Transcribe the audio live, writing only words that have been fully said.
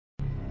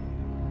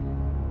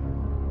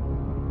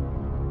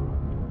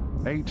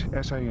8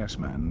 SAS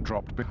men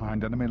dropped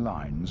behind enemy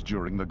lines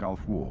during the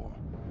Gulf War,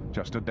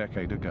 just a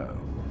decade ago.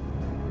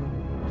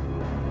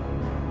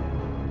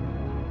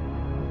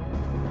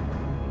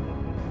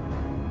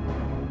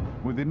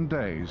 Within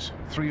days,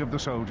 3 of the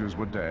soldiers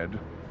were dead,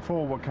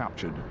 4 were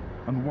captured,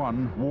 and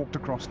 1 walked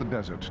across the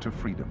desert to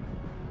freedom,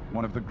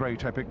 one of the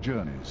great epic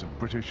journeys of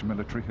British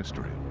military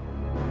history.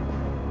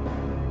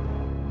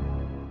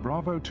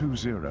 Bravo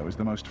 20 is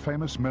the most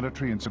famous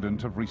military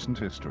incident of recent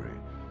history,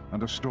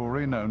 and a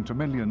story known to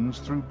millions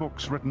through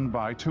books written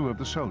by 2 of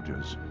the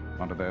soldiers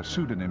under their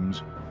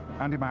pseudonyms,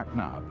 Andy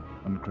McNab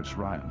and Chris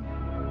Ryan.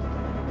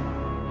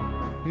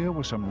 Here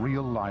were some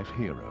real-life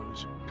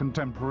heroes,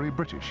 contemporary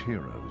British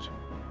heroes,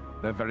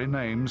 their very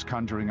names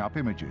conjuring up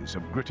images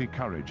of gritty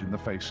courage in the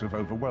face of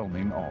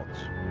overwhelming odds.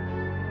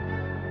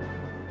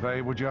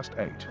 They were just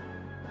 8,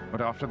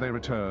 but after they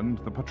returned,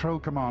 the patrol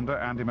commander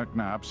Andy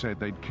McNab said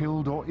they'd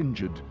killed or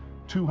injured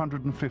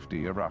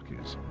 250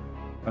 Iraqis,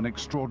 an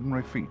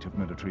extraordinary feat of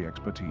military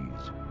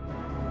expertise.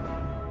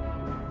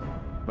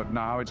 But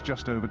now it's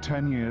just over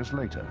 10 years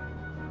later,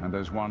 and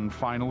there's one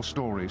final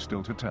story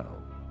still to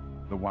tell,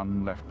 the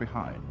one left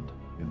behind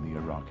in the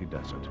Iraqi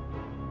desert.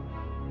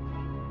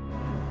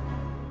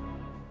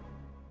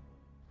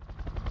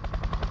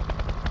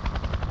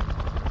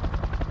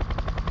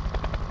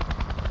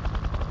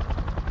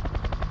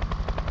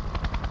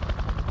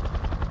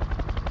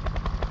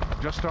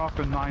 Just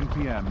after 9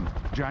 p.m.,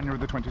 January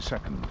the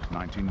 22nd,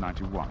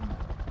 1991,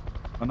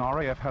 an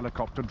RAF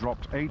helicopter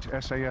dropped 8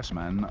 SAS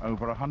men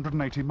over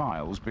 180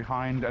 miles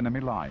behind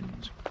enemy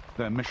lines.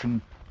 Their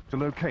mission, to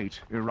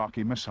locate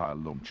Iraqi missile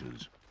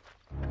launchers.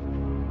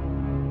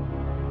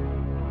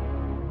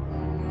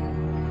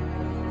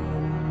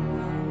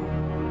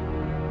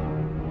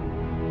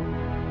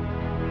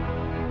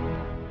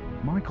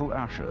 Michael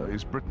Asher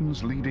is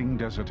Britain's leading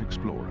desert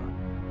explorer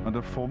and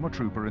a former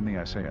trooper in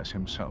the SAS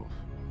himself.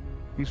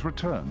 He's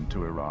returned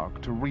to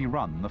Iraq to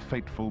rerun the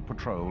fateful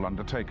patrol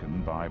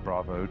undertaken by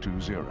Bravo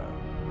 20.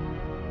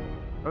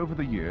 Over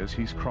the years,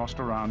 he's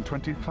crossed around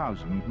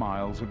 20,000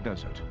 miles of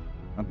desert,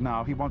 and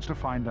now he wants to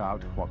find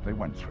out what they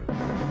went through.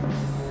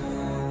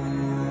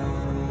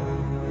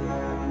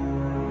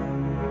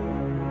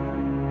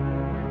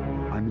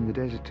 I'm in the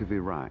desert of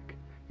Iraq,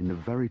 in the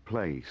very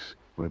place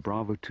where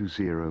Bravo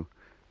 20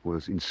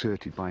 was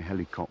inserted by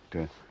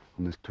helicopter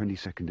on the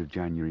 22nd of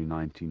January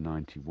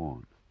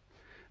 1991.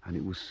 And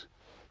it was,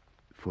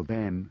 for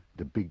them,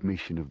 the big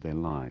mission of their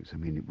lives. I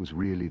mean, it was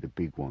really the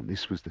big one.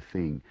 This was the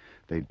thing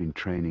they'd been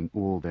training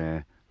all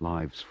their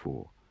lives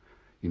for.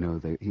 You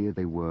know, here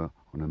they were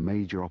on a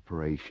major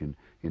operation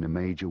in a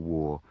major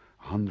war,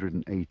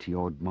 180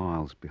 odd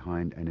miles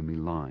behind enemy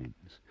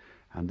lines.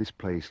 And this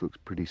place looks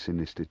pretty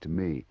sinister to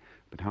me,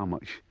 but how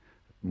much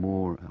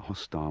more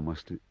hostile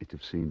must it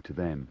have seemed to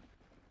them?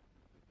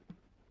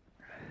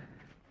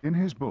 In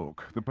his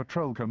book, the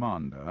patrol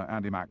commander,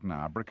 Andy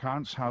McNab,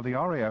 recounts how the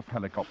RAF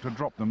helicopter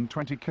dropped them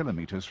 20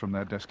 kilometers from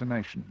their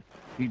destination,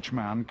 each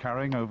man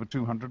carrying over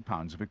 200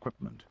 pounds of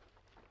equipment.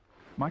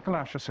 Michael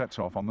Asher sets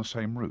off on the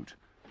same route,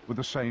 with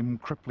the same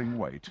crippling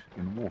weight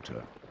in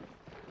water.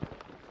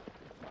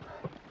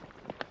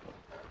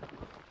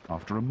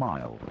 After a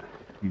mile,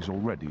 he's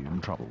already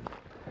in trouble.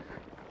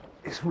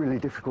 It's really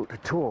difficult to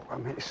talk. I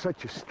mean, it's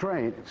such a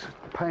strain. It's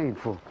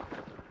painful.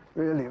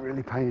 Really,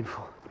 really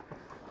painful.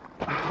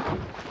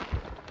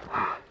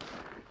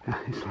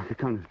 It's like a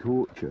kind of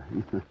torture.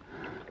 It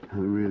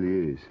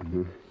really is.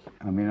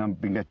 I mean, I've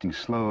been getting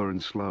slower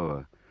and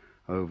slower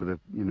over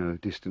the,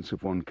 distance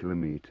of 1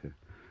 kilometre.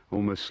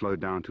 Almost slowed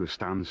down to a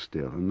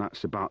standstill, and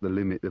that's about the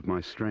limit of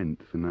my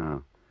strength for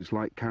now. It's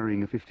like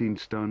carrying a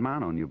 15-stone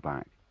man on your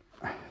back.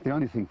 The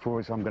only thing for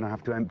it is I'm going to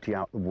have to empty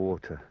out the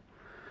water.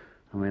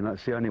 I mean,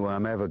 that's the only way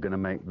I'm ever going to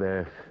make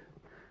there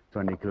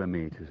 20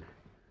 kilometres.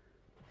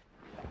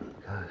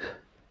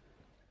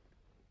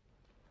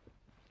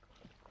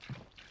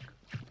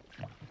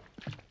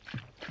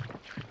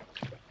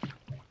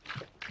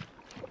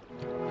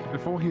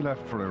 Before he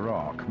left for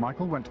Iraq,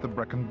 Michael went to the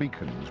Brecon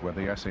Beacons where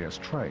the SAS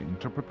trained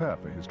to prepare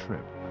for his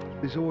trip.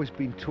 There's always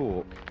been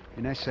talk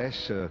in SAS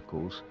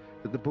circles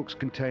that the books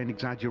contain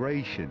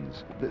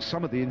exaggerations, that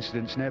some of the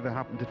incidents never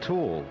happened at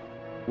all.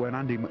 When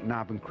Andy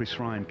McNab and Chris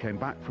Ryan came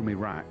back from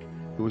Iraq,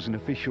 there was an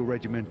official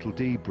regimental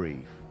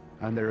debrief,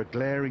 and there are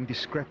glaring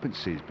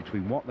discrepancies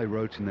between what they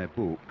wrote in their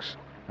books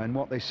and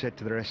what they said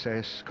to their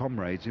SAS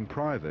comrades in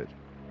private.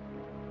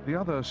 The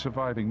other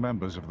surviving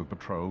members of the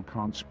patrol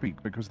can't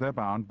speak because they're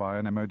bound by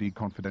an MOD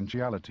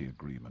confidentiality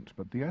agreement,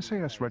 but the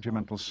SAS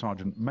Regimental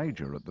Sergeant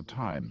Major at the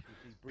time,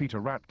 Peter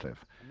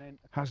Ratcliffe,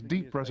 has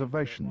deep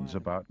reservations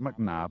about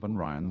McNab and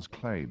Ryan's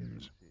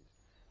claims.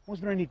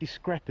 Was there any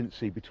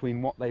discrepancy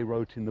between what they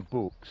wrote in the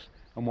books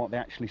and what they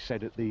actually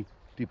said at the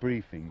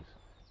debriefings?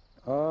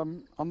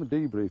 On the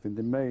debriefing,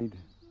 they made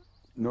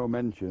no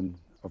mention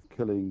of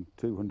killing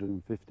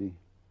 250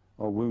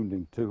 or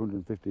wounding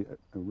 250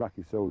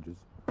 Iraqi soldiers.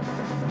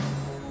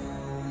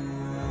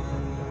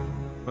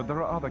 But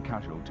there are other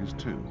casualties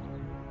too.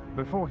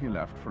 Before he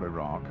left for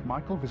Iraq,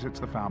 Michael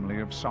visits the family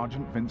of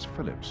Sergeant Vince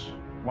Phillips,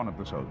 one of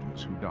the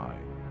soldiers who died.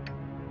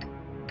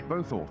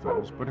 Both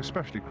authors, but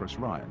especially Chris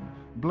Ryan,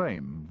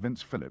 blame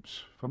Vince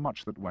Phillips for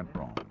much that went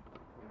wrong.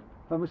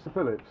 Mr.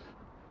 Phillips.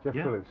 Jeff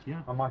Phillips.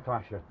 Yeah. I'm Michael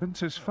Asher.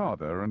 Vince's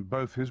father and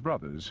both his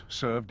brothers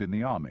served in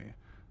the army.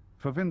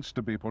 For Vince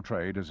to be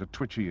portrayed as a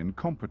twitchy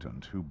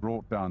incompetent who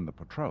brought down the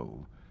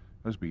patrol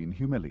has been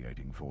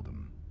humiliating for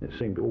them. It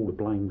seemed all the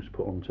blame was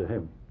put onto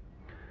him,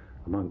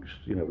 amongst,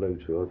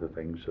 loads of other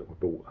things that were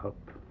brought up,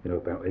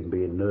 about him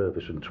being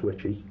nervous and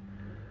twitchy.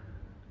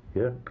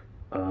 Yeah.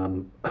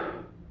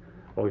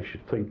 I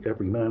should think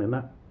every man in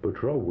that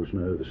patrol was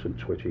nervous and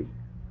twitchy.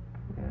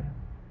 Yeah.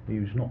 He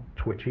was not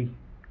twitchy.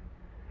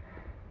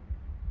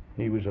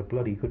 He was a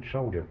bloody good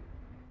soldier.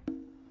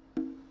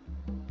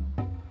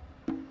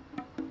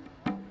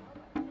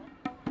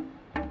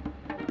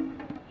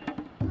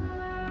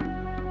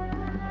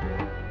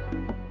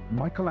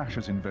 Michael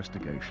Asher's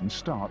investigation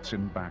starts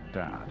in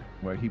Baghdad,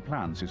 where he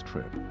plans his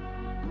trip.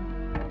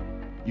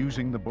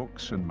 Using the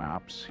books and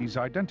maps, he's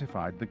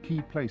identified the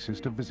key places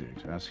to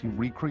visit as he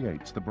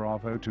recreates the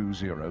Bravo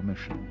 20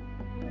 mission.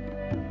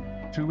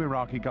 2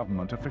 Iraqi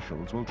government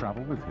officials will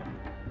travel with him,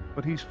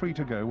 but he's free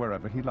to go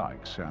wherever he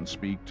likes and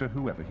speak to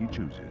whoever he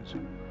chooses.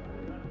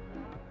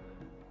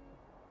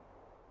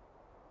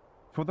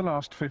 For the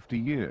last 50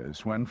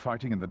 years, when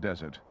fighting in the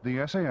desert,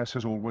 the SAS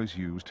has always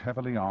used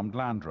heavily armed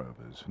Land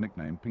Rovers,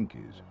 nicknamed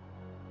Pinkies.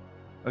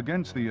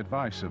 Against the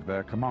advice of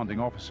their commanding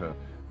officer,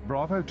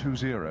 Bravo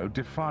 20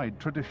 defied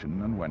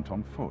tradition and went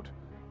on foot,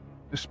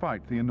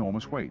 despite the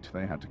enormous weight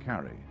they had to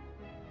carry.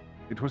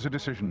 It was a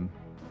decision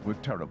with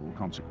terrible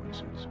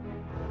consequences.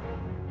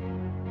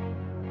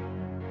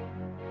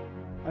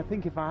 I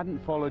think if I hadn't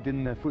followed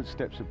in the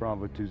footsteps of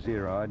Bravo 20,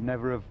 I'd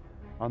never have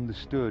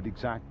understood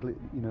exactly,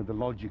 the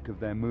logic of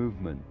their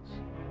movements.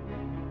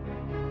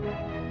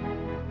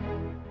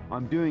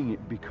 I'm doing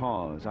it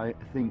because I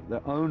think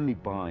that only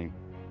by,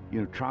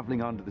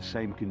 traveling under the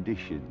same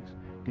conditions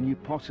can you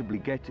possibly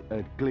get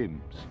a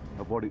glimpse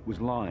of what it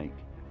was like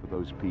for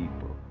those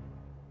people.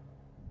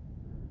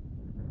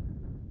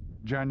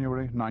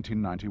 January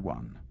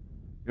 1991.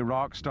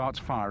 Iraq starts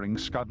firing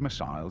Scud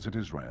missiles at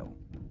Israel.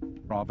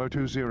 Bravo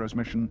 20's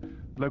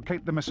mission: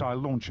 locate the missile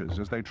launchers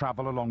as they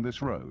travel along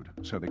this road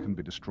so they can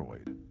be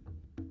destroyed.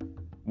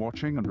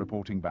 Watching and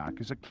reporting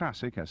back is a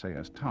classic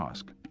SAS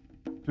task.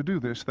 To do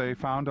this, they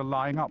found a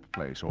lying up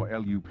place, or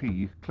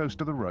LUP, close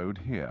to the road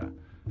here,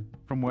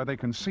 from where they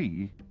can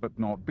see but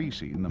not be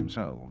seen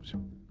themselves.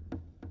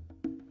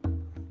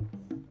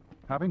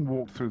 Having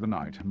walked through the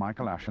night,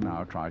 Michael Asher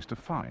now tries to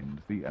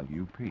find the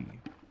LUP.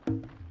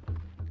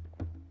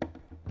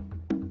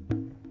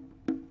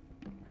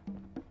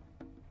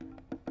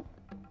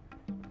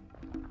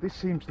 This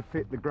seems to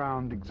fit the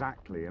ground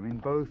exactly. I mean,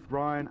 both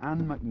Ryan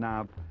and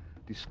McNab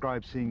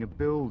describe seeing a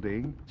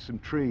building, some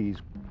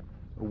trees,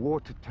 a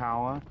water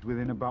tower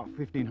within about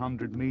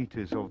 1,500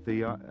 meters of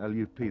the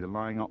LUP, the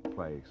lying up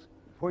place.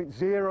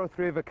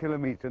 0.03 of a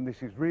kilometer, and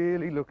this is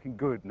really looking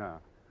good now.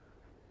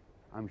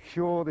 I'm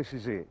sure this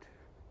is it.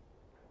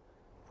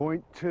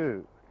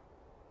 0.2.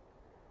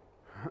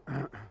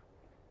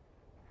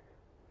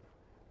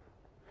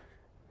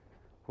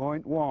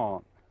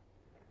 0.1.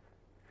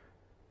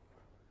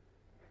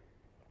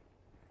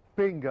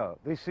 Bingo,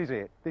 this is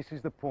it. This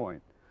is the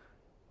point.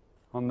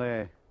 On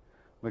there,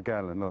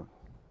 Magellan, look.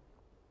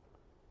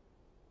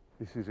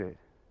 This is it.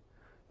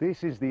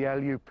 This is the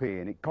LUP,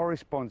 and it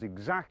corresponds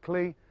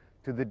exactly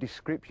to the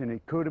description.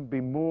 It couldn't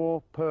be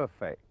more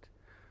perfect.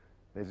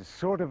 There's a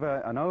sort of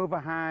an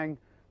overhang,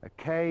 a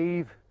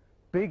cave,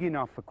 big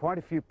enough for quite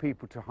a few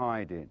people to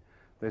hide in.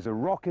 There's a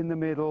rock in the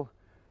middle,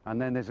 and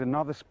then there's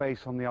another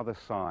space on the other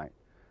side.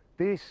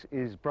 This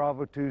is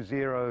Bravo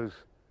 20's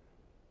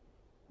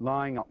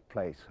lying up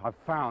place. I've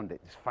found it.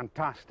 It's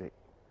fantastic.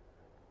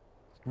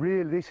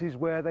 Really, this is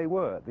where they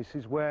were. This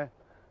is where,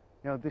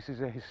 this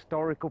is a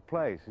historical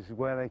place. This is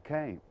where they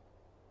came.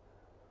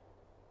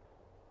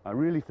 I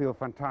really feel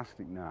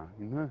fantastic now,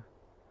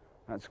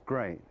 That's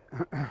great.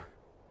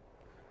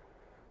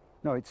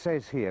 No, it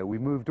says here, we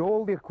moved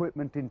all the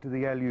equipment into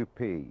the LUP.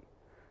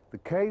 The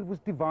cave was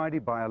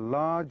divided by a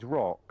large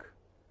rock,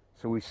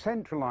 so we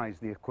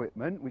centralized the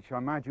equipment, which I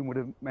imagine would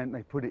have meant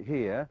they put it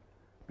here,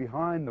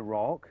 behind the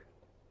rock.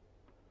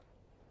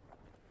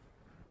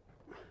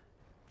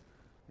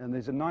 And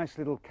there's a nice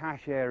little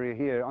cache area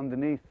here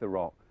underneath the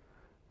rock.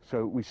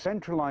 So we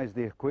centralized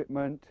the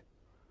equipment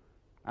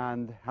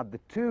and had the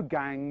 2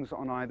 gangs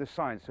on either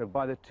side. So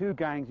by the 2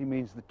 gangs, he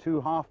means the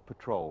 2 half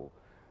patrol.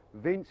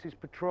 Vince's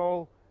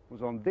patrol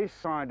was on this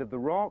side of the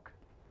rock,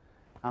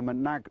 and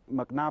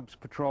McNab's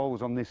patrol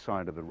was on this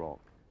side of the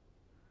rock.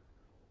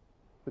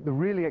 But the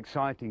really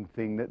exciting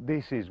thing that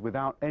this is,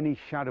 without any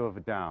shadow of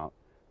a doubt,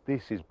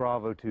 this is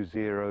Bravo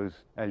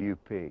 20's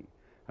LUP.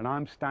 And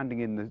I'm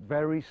standing in the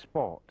very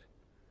spot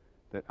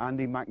that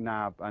Andy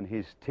McNab and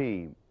his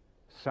team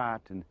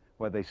sat and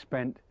where they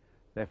spent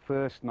their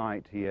first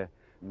night here,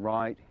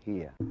 right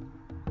here.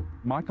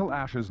 Michael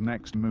Asher's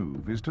next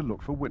move is to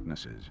look for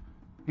witnesses.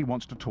 He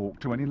wants to talk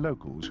to any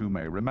locals who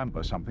may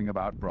remember something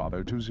about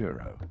Bravo 20.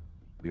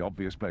 The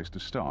obvious place to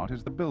start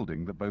is the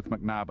building that both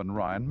McNab and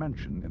Ryan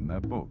mention in their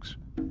books.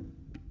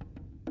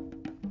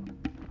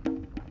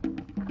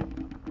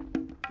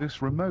 This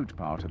remote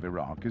part of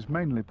Iraq is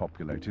mainly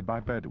populated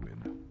by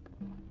Bedouin.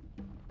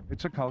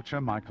 It's a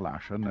culture Michael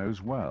Asher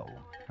knows well,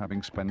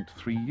 having spent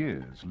 3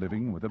 years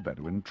living with a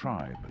Bedouin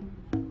tribe.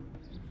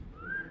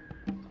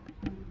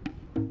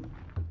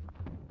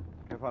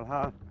 كيف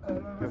الحال؟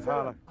 كيف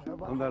حالك؟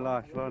 الحمد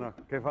لله شلونك؟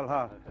 كيف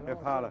الحال؟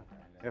 كيف حالك؟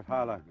 كيف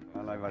حالك؟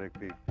 الله يبارك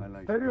فيك. الله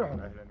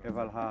يسلمك. كيف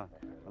الحال؟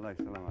 الله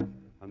يسلمك.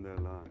 الحمد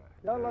لله.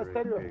 يلا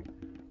استريح.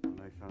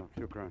 الله يسلمك.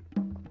 شكرا.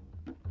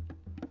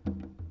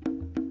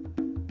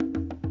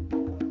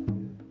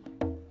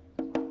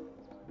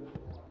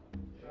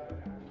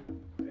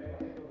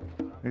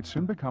 It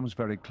soon becomes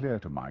very clear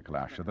to Michael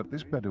Asher that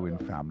this Bedouin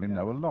family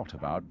know a lot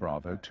about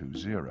Bravo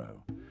 20.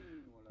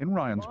 In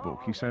Ryan's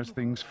book, he says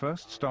things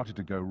first started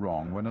to go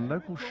wrong when a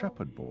local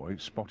shepherd boy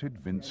spotted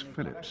Vince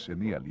Phillips in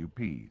the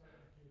LUP.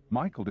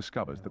 Michael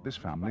discovers that this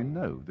family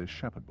know this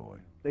shepherd boy.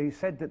 They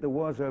said that there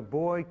was a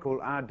boy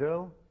called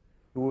Adil,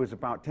 who was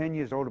about 10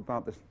 years old,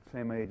 about the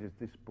same age as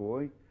this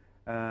boy.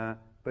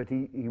 But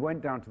he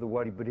went down to the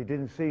wadi, but he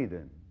didn't see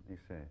them, he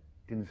said.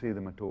 Didn't see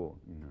them at all,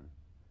 you know.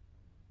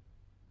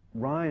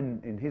 Ryan,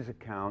 in his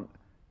account,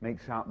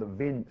 makes out that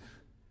Vince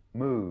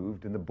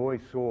moved and the boy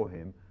saw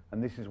him,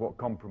 and this is what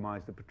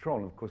compromised the patrol.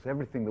 And of course,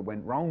 everything that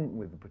went wrong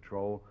with the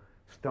patrol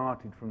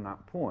started from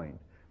that point.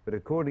 But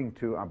according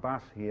to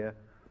Abbas here,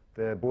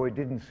 the boy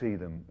didn't see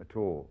them at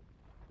all.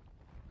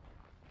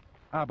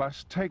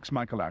 Abbas takes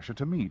Michael Asher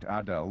to meet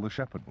Adel, the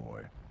shepherd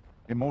boy,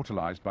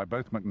 immortalized by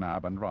both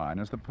McNab and Ryan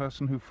as the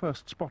person who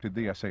first spotted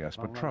the SAS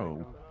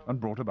patrol and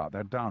brought about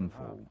their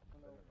downfall.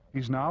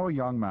 He's now a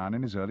young man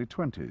in his early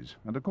 20s,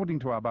 and according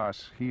to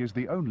Abbas, he is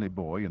the only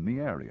boy in the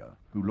area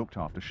who looked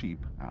after sheep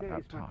at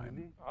that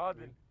time.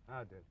 عادل.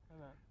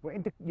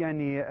 وانت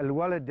يعني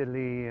الولد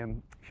اللي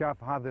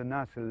شاف هذا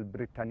الناس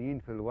البريطانيين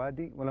في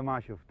الوادي ولا ما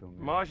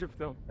شفتهم؟ ما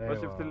شفتهم،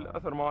 بس شفت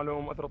الاثر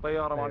مالهم، اثر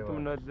طياره مالتهم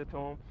من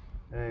نزلتهم.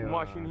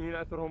 ماشيين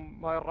هنا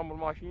اثرهم هاي الرمل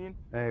ماشيين.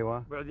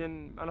 ايوه.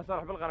 بعدين انا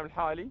سارح بالغنم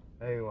الحالي.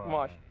 ايوه.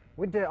 ماشي.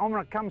 وانت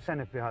عمرك كم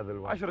سنه في هذا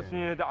الوادي؟ 10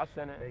 سنين 11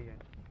 سنه.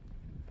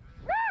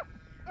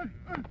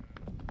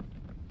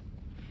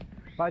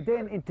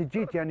 بعدين انت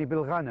جيت يعني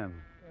بالغنم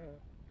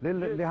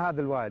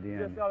لهذا الوادي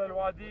يعني. جيت هذا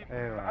الوادي.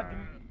 ايوه.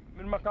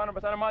 من مكانه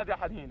بس انا ما ادري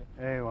احد هنا.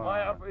 ايوه. ما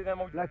يعرف اذا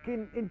موجود.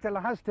 لكن انت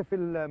لاحظت في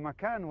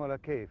المكان ولا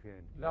كيف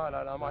يعني؟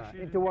 لا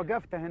ماشي. انت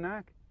وقفت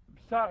هناك؟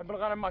 سارح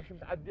بالغنم ماشي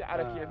متعدي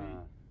على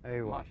كيفي.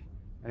 ايوه. ماشي.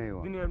 ايوه.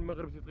 الدنيا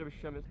المغرب تغيب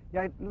الشمس.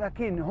 يعني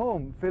لكن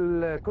هم في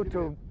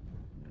الكتب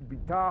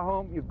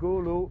بتاعهم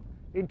يقولوا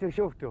انت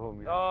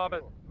شفتهم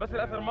يعني. بس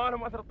الاثر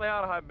مالهم اثر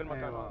الطياره هاي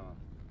بالمكان.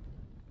 أيوة.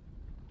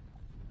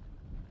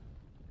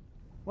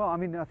 Well, I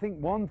mean, I think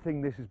one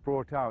thing this has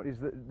brought out is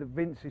that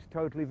Vince is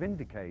totally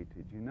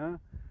vindicated, you know?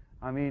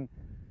 I mean,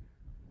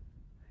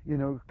 you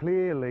know,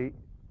 clearly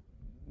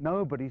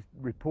nobody's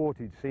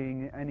reported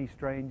seeing any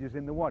strangers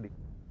in the wadi.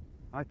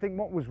 I think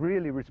what was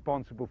really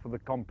responsible for the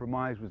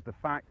compromise was the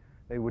fact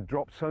they were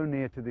dropped so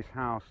near to this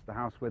house, the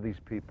house where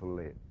these people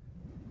live.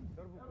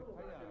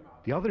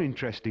 The other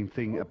interesting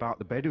thing about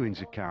the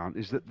Bedouins' account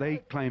is that they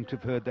claim to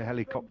have heard the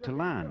helicopter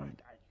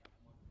land.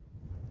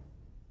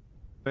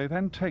 They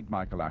then take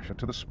Michael Asher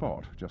to the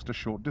spot, just a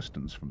short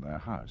distance from their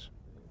house.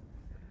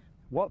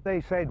 What they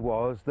said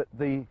was that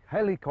the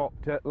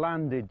helicopter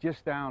landed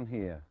just down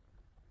here.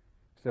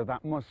 So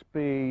that must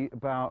be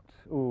about,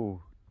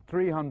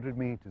 300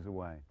 meters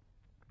away.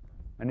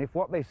 And if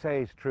what they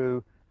say is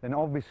true, then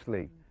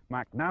obviously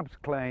McNab's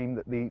claim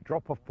that the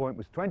drop-off point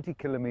was 20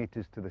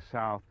 kilometers to the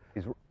south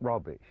is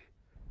rubbish.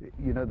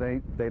 You know,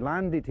 they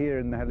landed here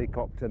in the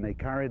helicopter and they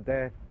carried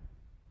their,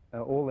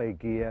 all their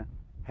gear,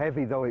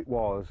 heavy though it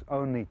was,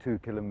 only 2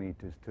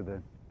 kilometers to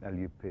the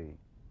LUP.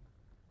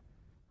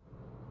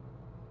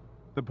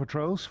 The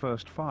patrol's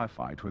first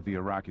firefight with the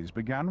Iraqis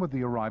began with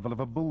the arrival of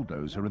a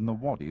bulldozer in the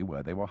wadi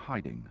where they were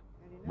hiding.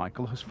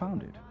 Michael has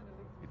found it.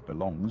 It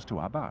belongs to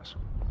Abbas.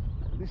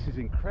 This is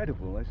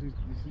incredible. This is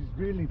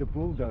really the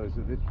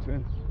bulldozer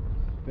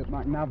that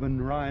McNab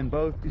and Ryan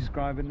both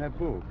describe in their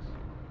books.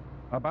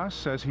 Abbas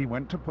says he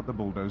went to put the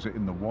bulldozer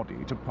in the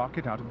wadi to park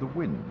it out of the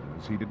wind,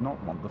 as he did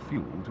not want the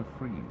fuel to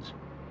freeze.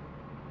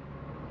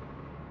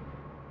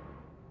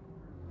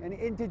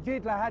 يعني انت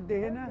جيت لحد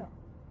هنا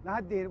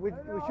لحد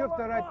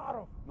وشفت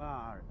ما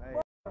اعرف.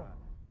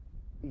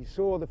 He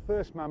saw the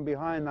first man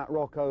behind that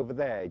rock over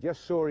there. He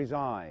just saw his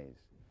eyes,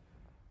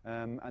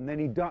 and then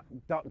he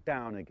ducked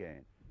down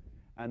again.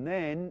 And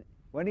then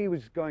when he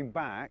was going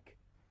back,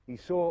 he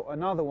saw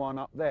another one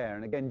up there,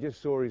 and again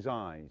just saw his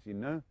eyes. You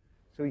know,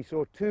 so he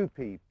saw 2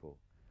 people,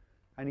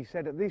 and he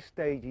said at this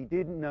stage he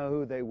didn't know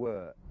who they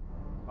were.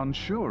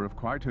 Unsure of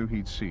quite who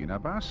he'd seen,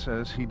 Abbas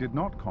says he did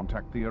not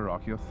contact the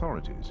Iraqi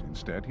authorities.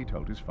 Instead, he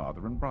told his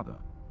father and brother.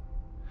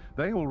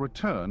 They all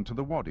returned to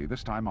the wadi,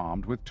 this time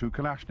armed with 2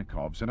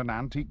 Kalashnikovs and an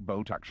antique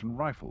bolt-action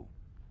rifle.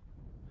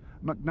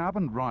 McNab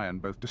and Ryan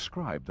both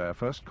described their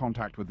first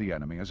contact with the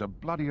enemy as a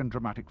bloody and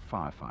dramatic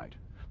firefight.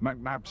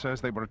 McNab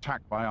says they were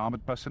attacked by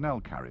armored personnel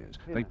carriers.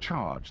 They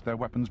charged, their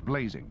weapons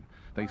blazing.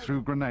 They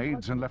threw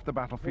grenades and left the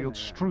battlefield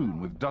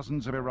strewn with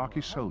dozens of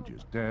Iraqi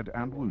soldiers, dead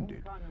and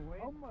wounded.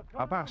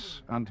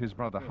 Abbas and his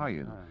brother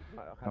Hayil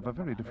have a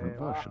very different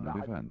version of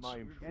events.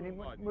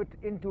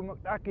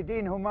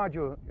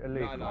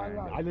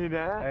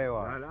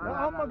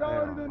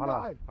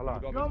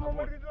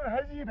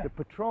 The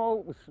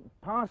patrol was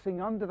passing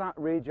under that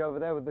ridge over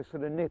there with the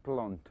sort of nipple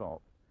on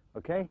top,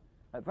 okay?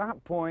 At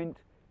that point,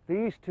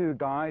 these two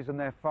guys and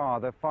their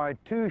father fired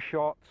 2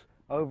 shots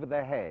over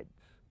their heads.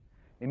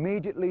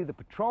 Immediately, the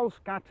patrol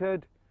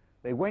scattered,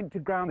 they went to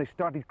ground, they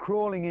started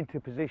crawling into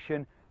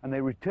position, and they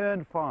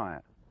returned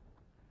fire.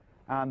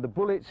 And the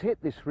bullets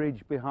hit this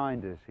ridge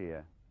behind us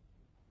here.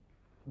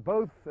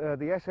 Both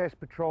the SAS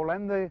patrol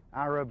and the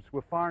Arabs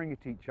were firing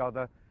at each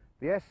other.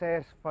 The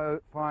SAS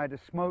fired a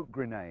smoke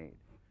grenade,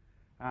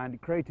 and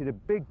it created a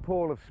big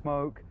pall of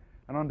smoke,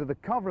 and under the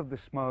cover of the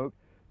smoke,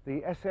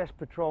 the SS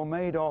patrol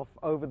made off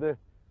over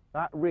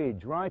that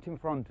ridge right in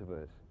front of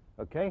us,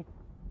 okay?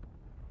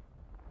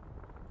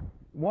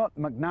 What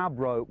McNab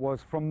wrote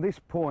was from this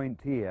point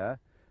here,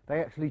 they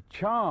actually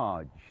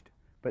charged,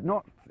 but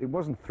not, it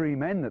wasn't 3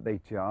 men that they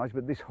charged,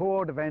 but this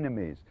horde of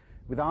enemies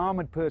with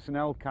armoured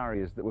personnel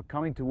carriers that were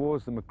coming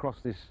towards them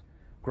across this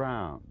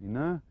ground, you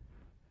know?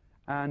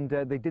 And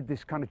they did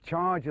this kind of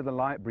charge of the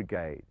Light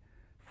Brigade,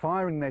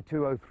 firing their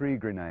 203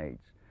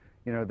 grenades.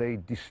 You know, they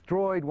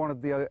destroyed one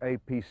of the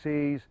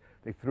APCs,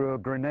 they threw a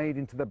grenade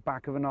into the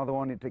back of another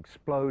one, it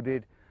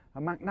exploded.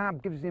 And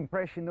McNab gives the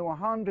impression there were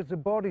hundreds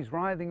of bodies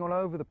writhing all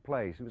over the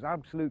place. It was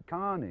absolute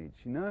carnage,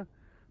 you know?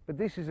 But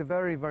this is a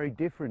very, very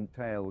different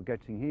tale we're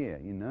getting here,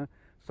 you know?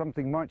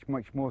 Something much,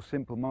 much more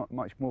simple,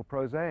 much more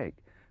prosaic.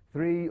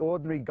 3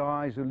 ordinary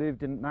guys who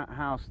lived in that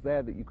house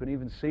there that you can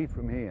even see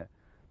from here.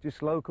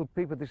 Just local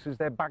people, this is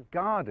their back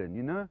garden,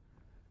 you know?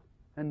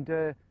 And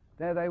there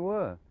they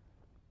were.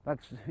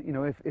 That's, you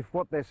know, if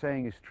what they're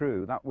saying is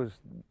true, that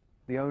was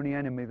the only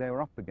enemy they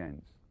were up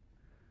against.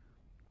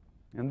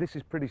 And this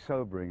is pretty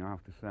sobering, I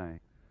have to say.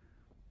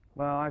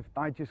 Well,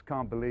 I just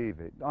can't believe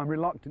it. I'm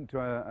reluctant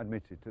to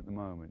admit it at the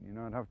moment, you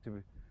know.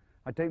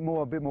 I'd take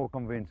a bit more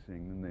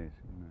convincing than this,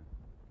 you know.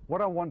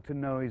 What I want to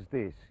know is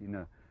this, you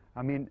know.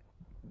 I mean,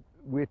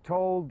 we're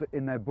told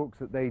in their books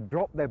that they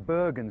dropped their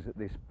Bergens at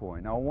this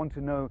point. Now, I want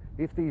to know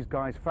if these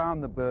guys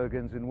found the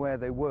Bergens and where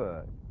they were.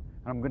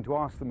 And I'm going to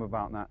ask them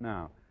about that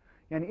now.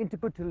 يعني أنت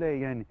قلت لي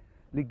يعني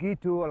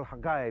لقيتوا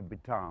الحقائب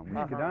بتاعهم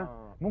مش كده؟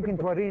 ممكن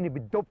توريني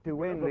بالضبط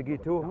وين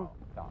لقيتوهم؟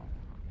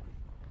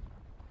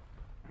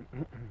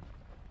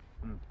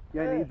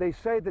 يعني they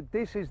say that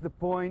this is the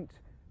point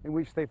in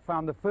which they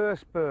found the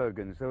first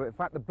Bergens. So in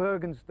fact the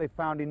Bergens they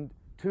found in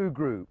 2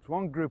 groups.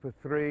 One group of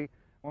 3,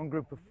 one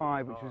group of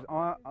 5, which is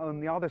on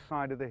the other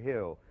side of the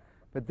hill.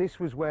 But this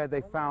was where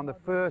they found the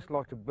first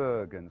lot of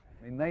Bergens.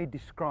 And they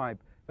describe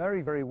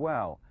very, very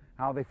well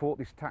how they fought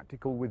this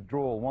tactical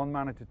withdrawal, 1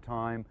 man at a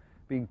time,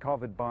 being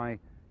covered by,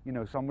 you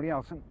know, somebody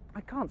else. And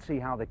I can't see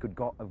how they could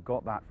have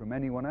got that from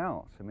anyone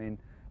else. I mean,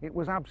 it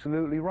was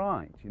absolutely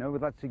right, you know, but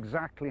that's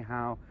exactly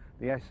how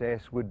the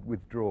SAS would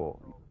withdraw.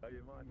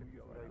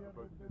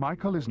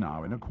 Michael is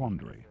now in a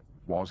quandary.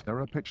 Was there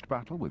a pitched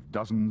battle with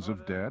dozens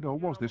of dead, or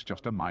was this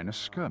just a minor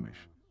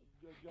skirmish?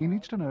 He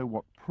needs to know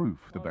what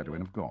proof the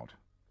Bedouin have got.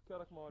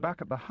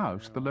 Back at the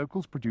house, the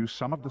locals produce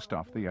some of the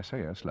stuff the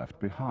SAS left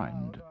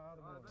behind.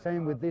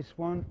 Same with this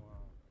one.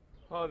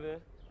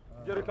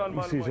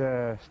 This is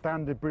a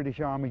standard British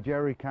Army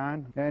jerry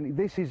can, and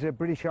this is a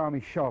British Army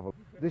shovel.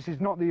 This is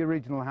not the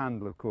original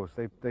handle, of course,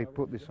 they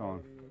put this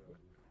on.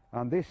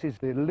 And this is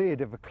the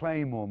lid of a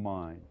claymore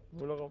mine.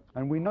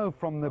 And we know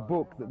from the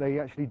book that they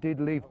actually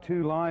did leave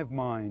 2 live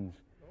mines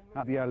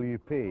at the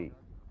LUP.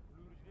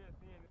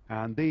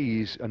 And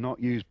these are not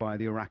used by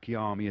the Iraqi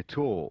army at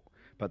all,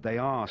 but they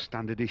are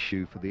standard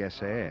issue for the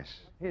SAS.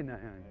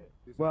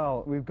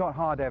 Well, we've got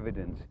hard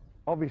evidence.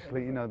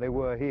 Obviously, you know, they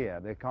were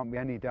here. There can't be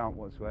any doubt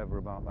whatsoever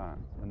about that.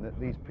 And that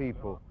these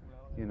people,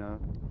 you know,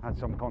 had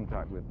some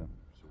contact with them.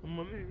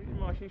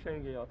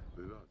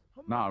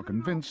 Now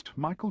convinced,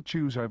 Michael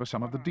chews over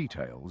some of the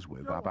details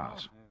with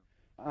Abbas.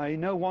 I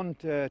know one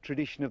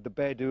tradition of the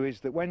Bedou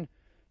is that when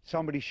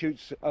somebody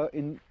shoots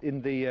in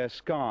the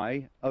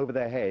sky over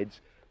their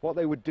heads, what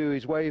they would do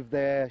is wave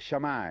their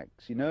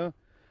shamags, you know?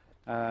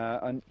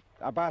 And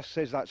Abbas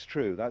says that's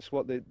true. That's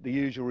what the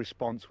usual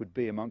response would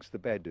be amongst the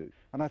Bedou.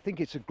 And I think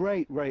it's a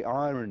great, great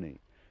irony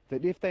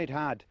that if they'd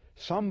had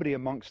somebody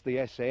amongst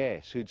the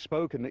SAS who'd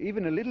spoken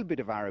even a little bit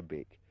of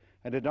Arabic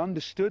and had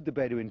understood the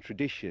Bedouin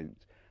traditions,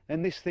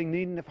 then this thing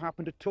needn't have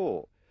happened at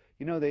all.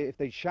 You know, if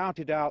they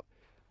shouted out,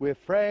 we're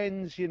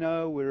friends, you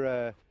know,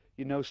 we're,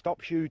 you know,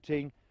 stop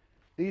shooting,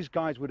 these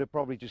guys would have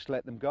probably just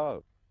let them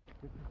go.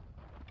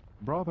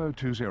 Bravo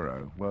 20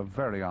 were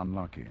very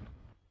unlucky.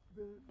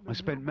 I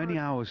spent many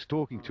hours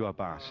talking to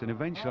Abbas, and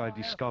eventually I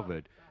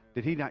discovered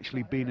that he'd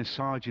actually been a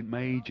sergeant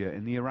major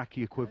in the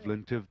Iraqi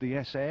equivalent of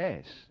the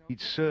SAS. He'd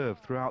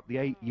served throughout the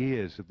 8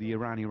 years of the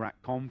Iran-Iraq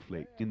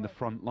conflict in the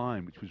front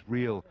line, which was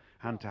real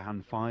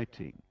hand-to-hand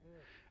fighting.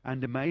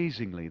 And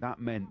amazingly, that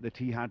meant that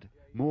he had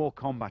more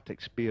combat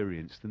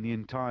experience than the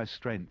entire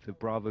strength of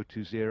Bravo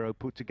 20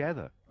 put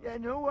together.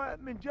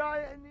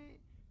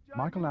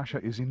 Michael Asher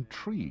is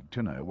intrigued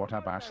to know what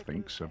Abbas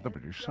thinks of the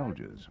British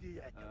soldiers.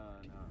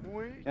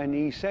 And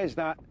he says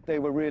that they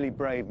were really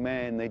brave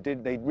men,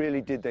 they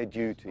really did their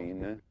duty, you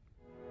know.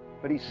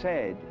 But he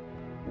said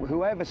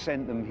whoever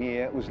sent them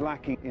here was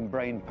lacking in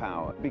brain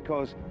power,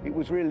 because it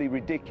was really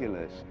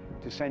ridiculous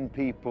to send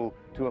people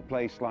to a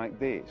place like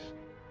this,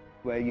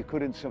 where you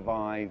couldn't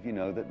survive, you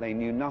know, that they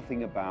knew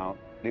nothing about.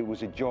 It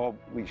was a job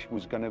which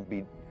was going to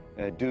be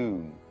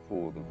doomed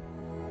for them.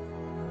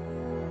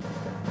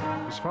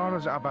 As far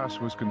as Abbas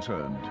was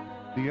concerned,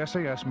 the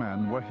SAS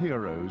men were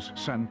heroes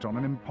sent on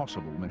an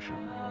impossible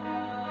mission.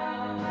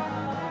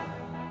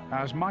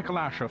 As Michael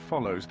Asher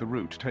follows the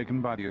route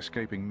taken by the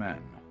escaping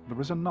men, there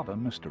is another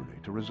mystery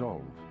to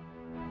resolve.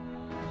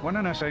 When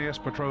an SAS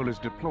patrol is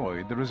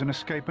deployed, there is an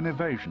escape and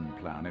evasion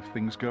plan if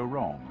things go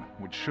wrong,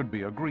 which should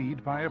be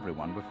agreed by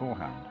everyone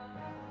beforehand.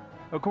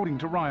 According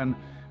to Ryan,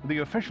 the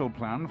official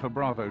plan for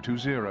Bravo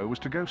 20 was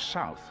to go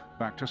south,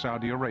 back to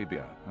Saudi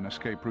Arabia, an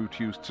escape route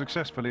used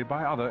successfully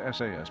by other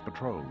SAS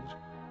patrols.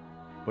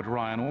 But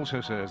Ryan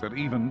also says that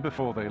even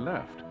before they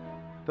left,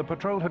 the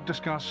patrol had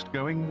discussed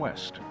going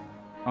west.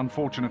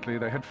 Unfortunately,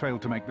 they had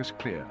failed to make this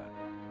clear.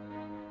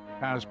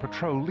 As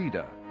patrol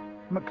leader,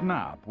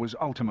 McNab was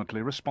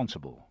ultimately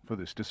responsible for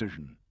this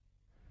decision.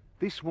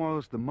 This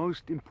was the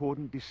most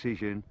important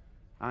decision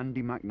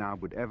Andy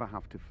McNab would ever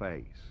have to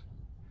face,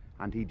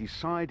 and he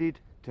decided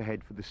to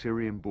head for the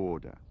Syrian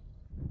border.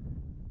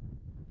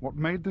 What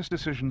made this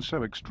decision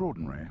so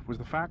extraordinary was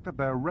the fact that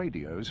their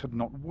radios had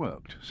not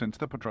worked since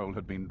the patrol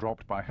had been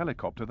dropped by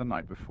helicopter the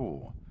night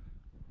before.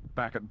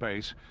 Back at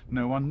base,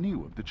 no one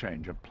knew of the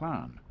change of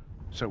plan.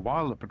 So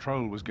while the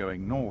patrol was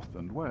going north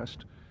and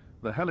west,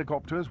 the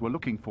helicopters were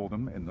looking for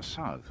them in the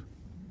south.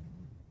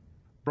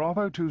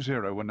 Bravo 20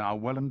 were now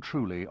well and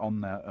truly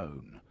on their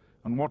own,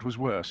 and what was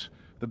worse,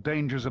 the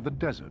dangers of the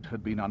desert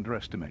had been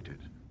underestimated.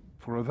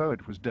 For although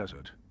it was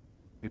desert,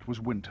 it was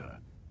winter.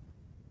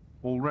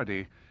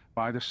 Already,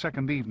 by the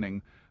second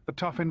evening, the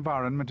tough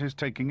environment is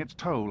taking its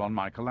toll on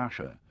Michael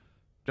Asher,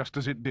 just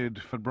as it did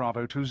for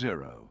Bravo 20,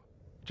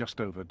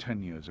 just over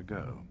 10 years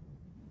ago.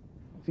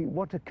 See,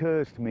 what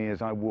occurs to me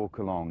as I walk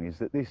along is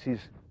that this is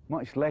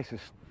much less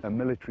a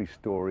military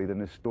story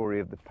than a story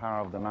of the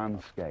power of the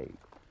landscape.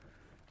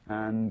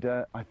 And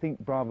I think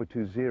Bravo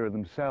 20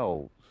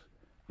 themselves,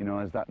 you know,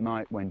 as that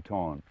night went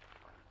on,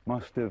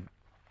 must have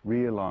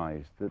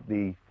realized that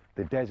the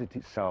desert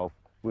itself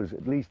was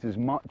at least as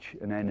much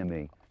an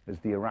enemy as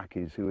the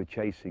Iraqis who were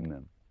chasing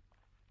them.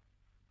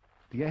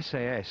 The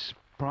SAS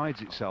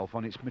prides itself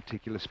on its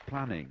meticulous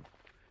planning,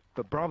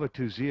 but Bravo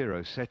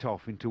 20 set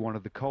off into one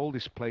of the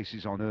coldest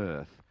places on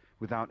Earth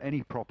without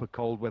any proper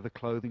cold weather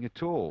clothing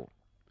at all.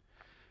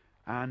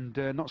 And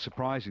not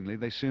surprisingly,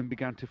 they soon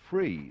began to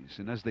freeze,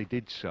 and as they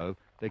did so,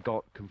 they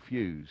got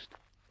confused.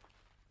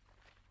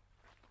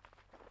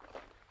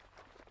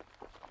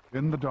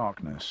 In the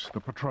darkness, the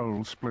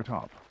patrol split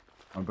up,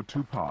 and the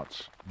two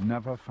parts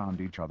never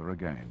found each other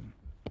again.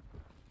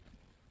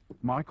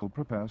 Michael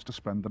prepares to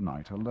spend the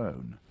night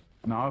alone,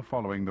 now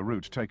following the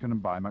route taken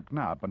by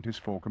McNab and his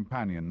four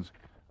companions,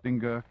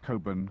 Dinger,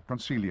 Coburn,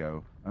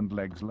 Concilio, and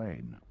Legs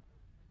Lane.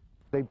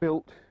 They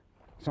built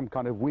some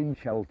kind of wind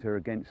shelter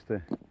against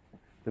the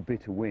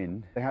bitter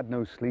wind. They had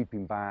no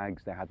sleeping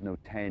bags, they had no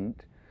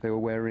tent. They were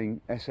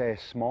wearing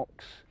SAS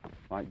smocks,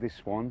 like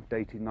this one,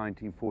 dated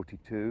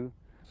 1942.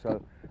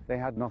 So they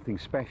had nothing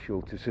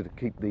special to sort of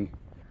keep the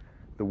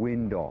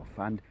wind off.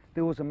 And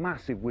there was a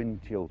massive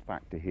wind chill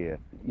factor here.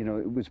 You know,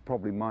 it was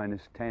probably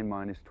 -10,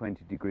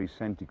 -20 degrees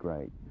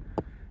centigrade.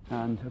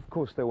 And of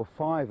course there were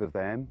 5 of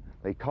them.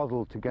 They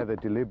cuddled together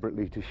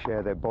deliberately to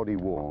share their body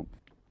warmth.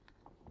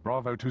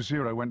 Bravo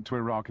 20 went to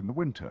Iraq in the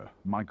winter,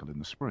 Michael in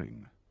the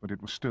spring, but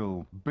it was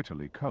still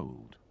bitterly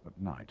cold at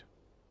night.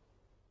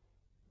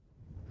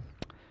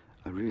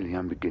 I really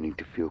am beginning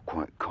to feel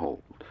quite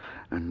cold,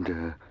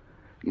 and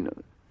you know,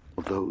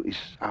 although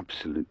it's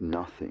absolute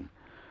nothing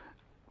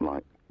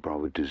like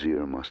Bravo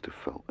 20 must have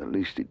felt, at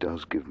least it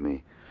does give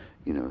me,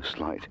 you know, a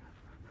slight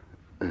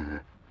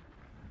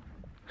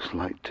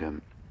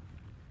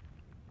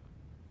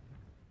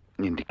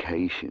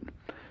indication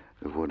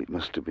of what it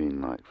must have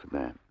been like for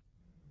them.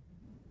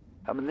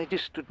 I mean, they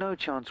just stood no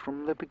chance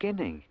from the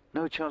beginning,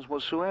 no chance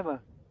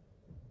whatsoever.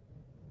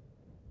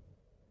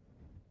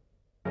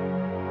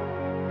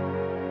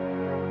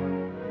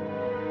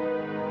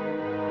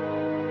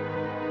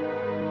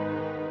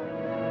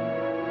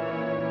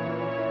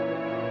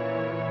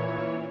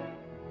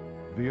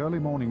 The early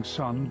morning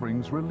sun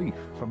brings relief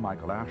for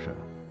Michael Asher,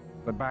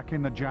 but back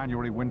in the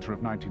January-winter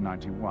of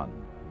 1991,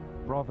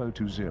 Bravo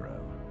 20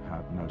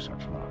 had no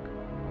such luck.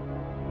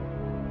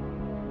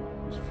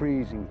 It was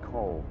freezing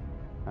cold,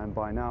 and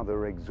by now they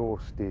were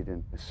exhausted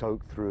and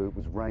soaked through. It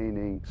was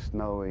raining,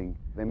 snowing.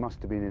 They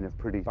must have been in a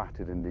pretty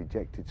battered and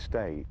dejected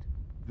state.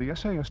 The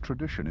SAS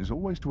tradition is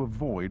always to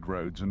avoid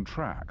roads and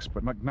tracks,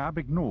 but McNab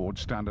ignored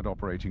standard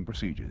operating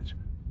procedures.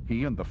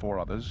 He and the 4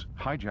 others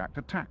hijacked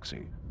a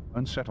taxi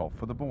and set off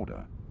for the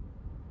border.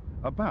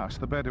 Abbas,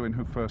 the Bedouin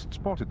who first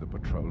spotted the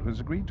patrol, has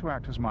agreed to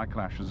act as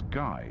Michael Ash's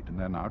guide, and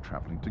they're now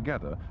travelling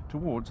together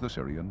towards the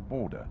Syrian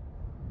border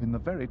in the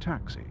very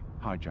taxi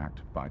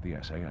hijacked by the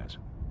SAS.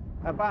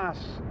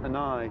 Abbas and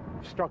I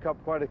struck up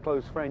quite a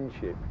close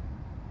friendship.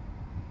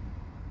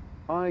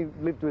 I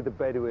lived with the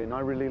Bedouin.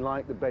 I really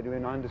like the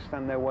Bedouin. I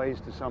understand their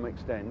ways to some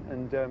extent,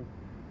 and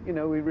you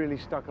know, we really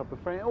stuck up a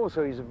friend.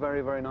 Also, he's a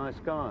very, very nice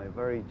guy, a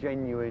very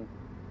genuine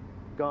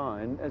guy,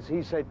 and as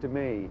he said to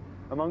me,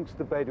 amongst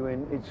the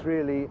Bedouin, it's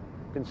really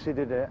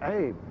considered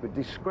a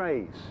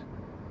disgrace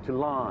to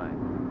lie.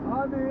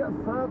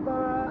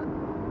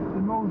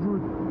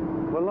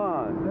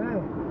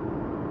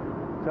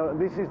 So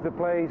this is the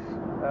place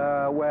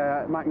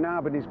where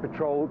McNab and his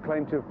patrol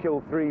claimed to have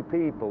killed 3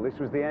 people. This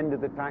was the end of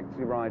the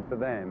taxi ride for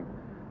them.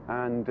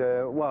 And,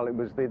 well, it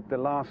was the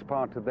last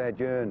part of their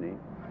journey,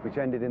 which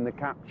ended in the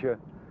capture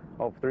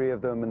of 3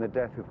 of them and the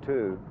death of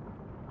 2.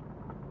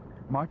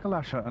 Michael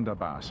Asher and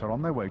Abbas are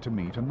on their way to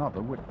meet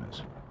another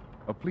witness,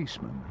 a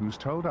policeman who's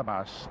told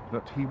Abbas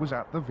that he was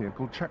at the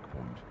vehicle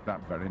checkpoint that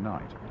very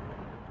night.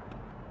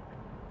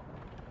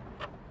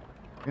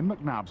 In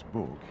McNab's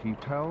book, he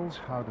tells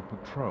how the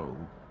patrol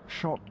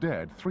shot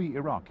dead 3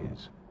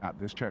 Iraqis at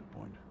this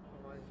checkpoint.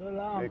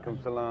 Well,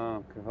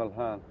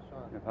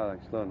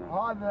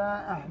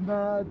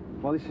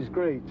 this is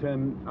great.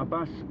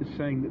 Abbas is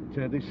saying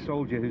that this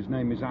soldier, whose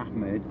name is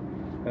Ahmed,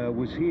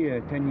 was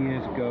here 10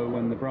 years ago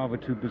when the Bravo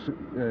 20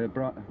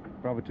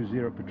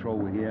 patrol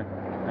were here,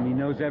 and he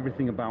knows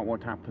everything about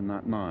what happened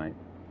that night,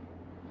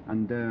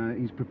 and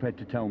he's prepared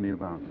to tell me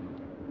about it.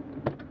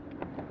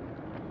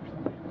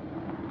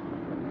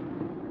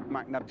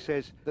 McNab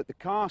says that the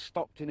car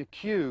stopped in a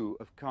queue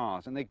of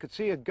cars, and they could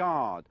see a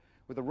guard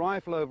with a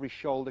rifle over his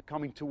shoulder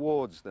coming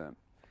towards them.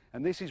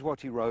 And this is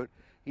what he wrote: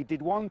 he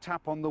did 1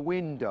 tap on the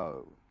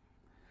window.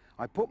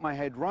 I put my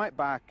head right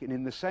back and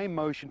in the same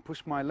motion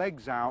pushed my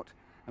legs out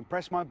and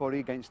pressed my body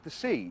against the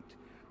seat.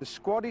 The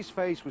squattie's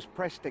face was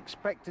pressed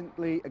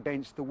expectantly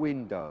against the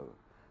window.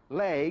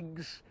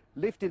 Legs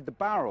lifted the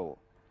barrel.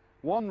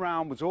 1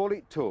 round was all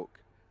it took.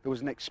 There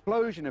was an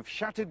explosion of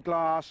shattered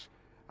glass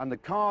and the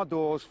car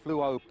doors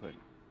flew open.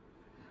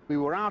 We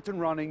were out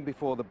and running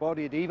before the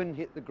body had even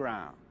hit the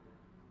ground.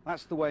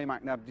 That's the way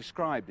McNab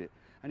described it.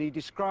 And he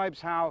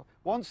describes how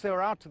once they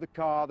were out of the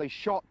car, they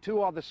shot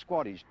 2 other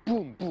squatties,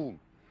 boom,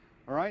 boom,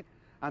 all right?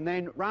 And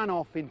then ran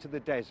off into the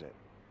desert.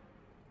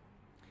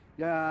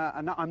 Yeah,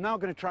 and I'm now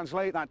going to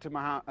translate that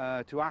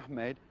to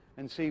Ahmed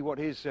and see what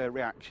his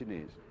reaction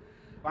is.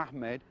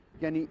 Ahmed,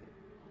 يعني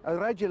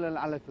الرجل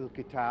الألف في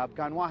الكتاب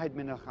كان واحد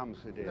من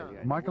الخمسة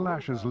ديل. Michael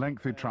Asher's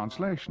lengthy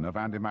translation of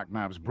Andy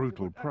McNab's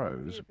brutal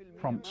prose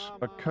prompts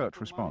a curt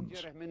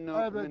response.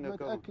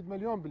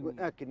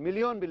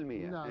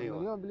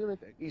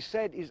 He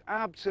said he's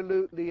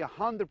absolutely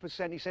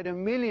 100%, he said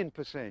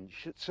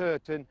 1,000,000%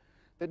 certain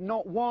that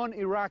not 1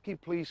 Iraqi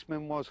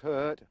policeman was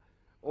hurt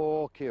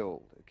or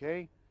killed,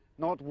 okay?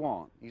 Not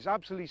 1. He's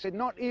absolutely said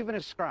not even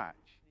a scratch.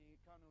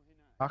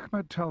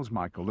 Ahmed tells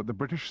Michael that the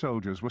British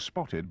soldiers were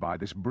spotted by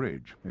this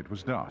bridge. It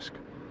was dusk.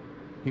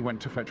 He went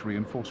to fetch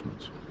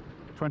reinforcements.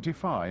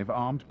 25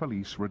 armed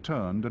police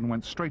returned and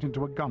went straight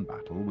into a gun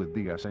battle with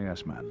the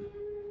SAS men.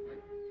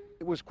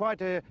 It was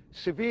quite a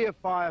severe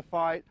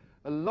firefight,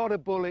 a lot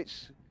of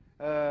bullets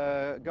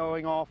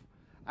going off,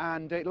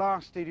 and it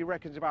lasted, he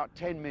reckons, about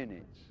 10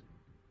 minutes.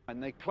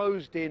 And they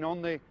closed in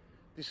on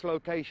this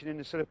location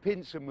in a sort of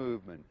pincer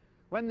movement.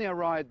 When they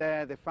arrived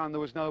there, they found there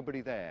was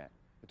nobody there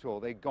at all.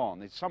 They'd gone.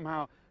 They'd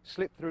somehow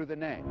slipped through the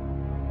net.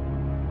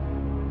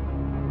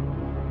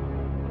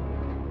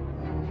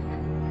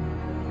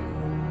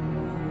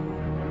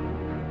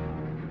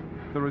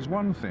 There is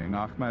one thing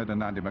Ahmed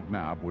and Andy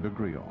McNab would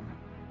agree on.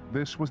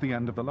 This was the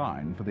end of the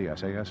line for the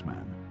SAS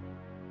men.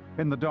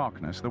 In the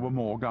darkness, there were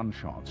more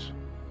gunshots.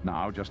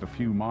 Now, just a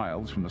few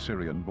miles from the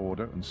Syrian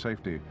border and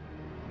safety,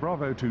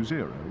 Bravo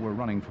 20 were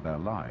running for their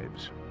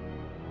lives.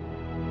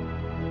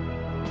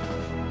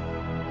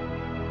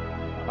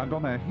 And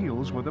on their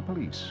heels were the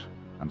police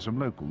and some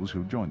locals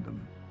who joined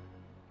them.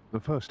 The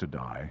first to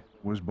die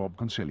was Bob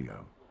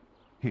Consilio,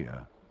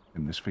 here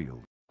in this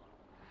field.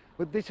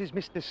 But this is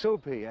Mr.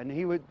 Subhi, and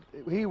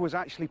he was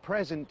actually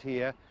present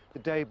here the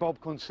day Bob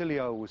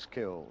Consilio was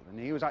killed. And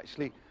he was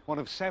actually one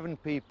of 7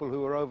 people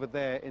who were over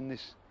there in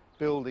this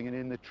building and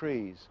in the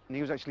trees. And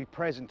he was actually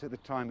present at the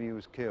time he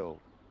was killed.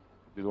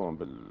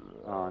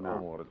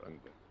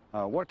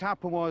 What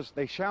happened was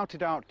they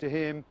shouted out to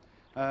him.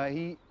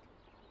 He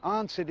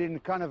answered in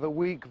kind of a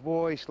weak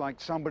voice, like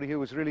somebody who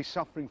was really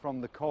suffering from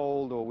the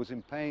cold or was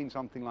in pain,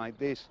 something like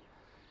this.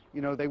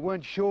 You know, they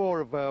weren't sure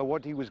of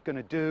what he was going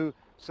to do,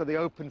 so they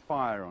opened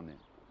fire on him.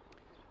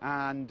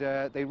 And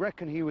they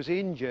reckon he was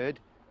injured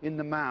in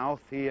the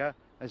mouth here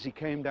as he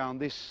came down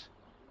this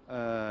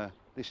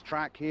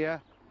track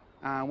here.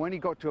 And when he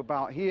got to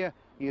about here,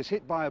 he was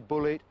hit by a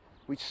bullet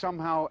which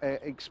somehow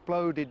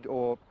exploded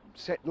or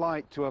set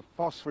light to a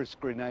phosphorus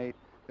grenade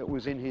that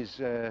was in his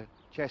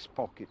chest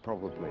pocket,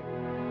 probably.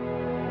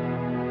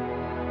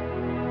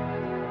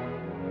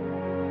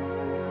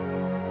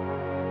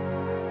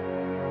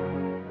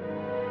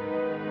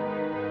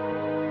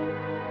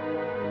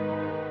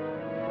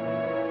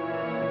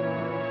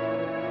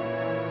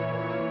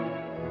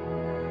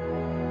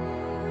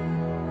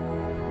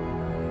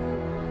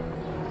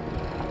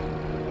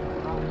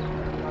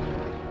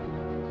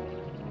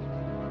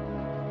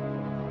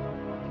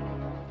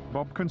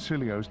 Bob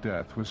Concilio's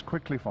death was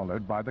quickly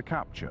followed by the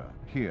capture,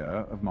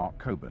 here, of Mark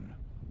Coburn.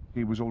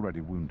 He was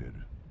already wounded.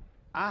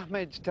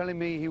 Ahmed's telling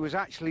me he was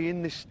actually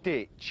in this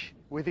ditch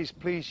with his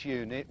police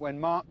unit when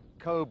Mark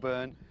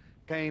Coburn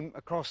came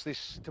across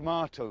this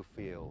tomato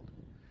field.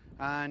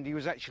 And he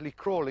was actually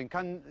crawling.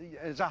 كان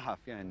زحف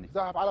يعني.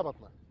 زحف على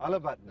بطنه. على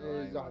بطنه.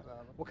 إيه زحف.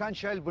 وكان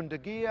شايل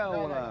بندقية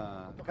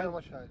ولا؟ كان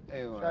مش شايل.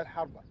 أيوة. شايل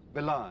حربة.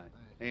 بالله.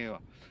 أيوة.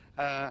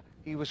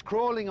 He was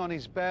crawling on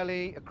his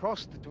belly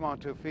across the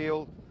tomato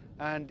field,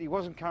 and he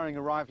wasn't carrying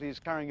a rifle, he was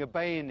carrying a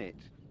bayonet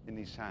in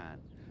his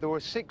hand. There were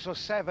 6 or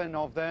 7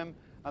 of them,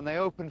 and they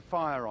opened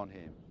fire on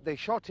him. They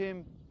shot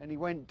him, and he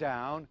went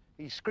down.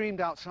 He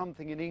screamed out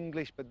something in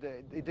English, but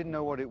they didn't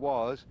know what it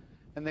was.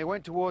 And they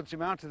went towards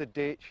him out of the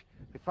ditch.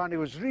 They found he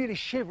was really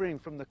shivering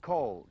from the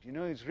cold. You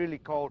know, he was really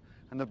cold,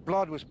 and the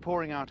blood was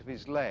pouring out of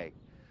his leg.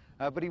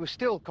 But he was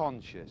still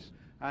conscious.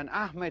 And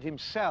Ahmed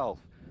himself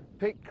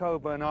picked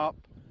Coburn up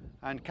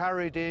and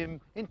carried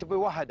him into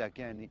بوحدك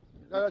يعني.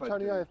 لا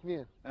كان وياه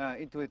اثنين.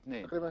 Into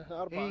اثنين. تقريبا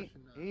 4.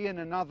 He and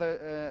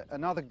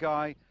another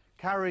guy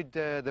carried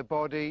the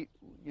body,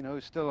 you know,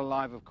 still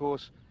alive of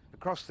course,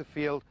 across the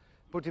field,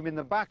 put him in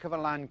the back of a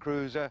Land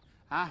Cruiser.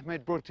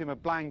 Ahmed brought him a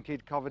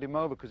blanket, covered him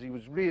over because he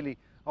was really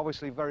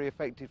obviously very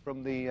affected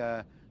from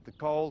the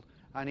cold,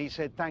 and he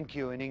said thank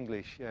you in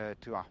English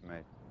to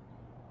Ahmed.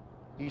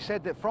 He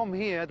said that from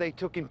here they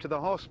took him to the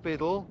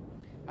hospital,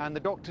 and the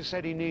doctor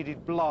said he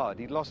needed blood.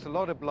 He'd lost a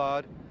lot of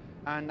blood,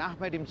 and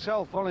Ahmed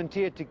himself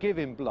volunteered to give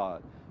him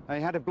blood. And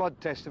he had a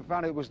blood test and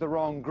found it was the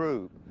wrong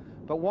group.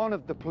 But one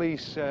of the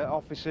police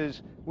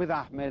officers with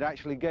Ahmed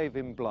actually gave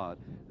him blood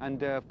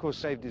and of course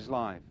saved his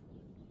life.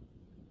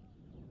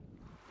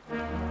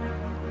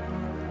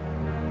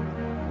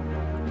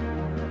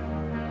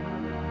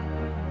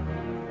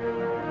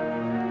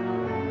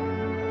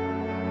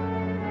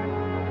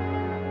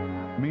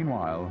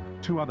 Meanwhile,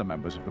 2 other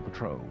members of the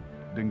patrol,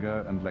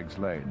 Dinger and Legs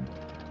Lane,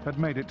 had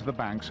made it to the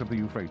banks of the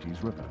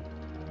Euphrates River.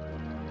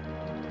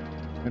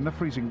 In the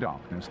freezing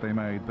darkness, they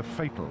made the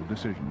fatal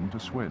decision to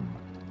swim.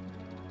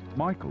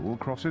 Michael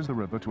crosses the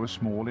river to a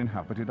small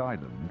inhabited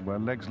island where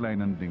Legs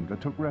Lane and Dinger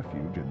took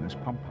refuge in this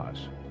pump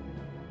house.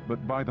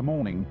 But by the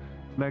morning,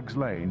 Legs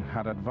Lane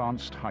had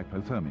advanced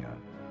hypothermia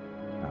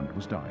and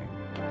was dying.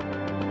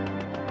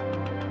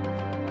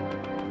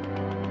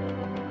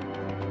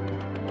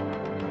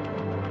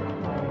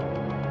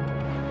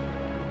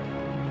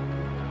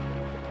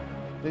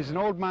 There's an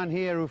old man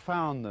here who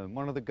found them,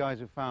 one of the guys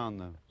who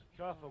found them.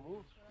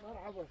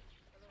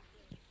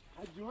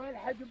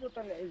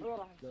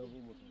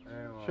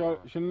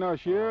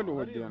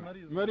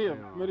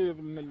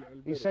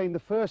 He's saying the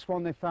first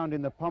one they found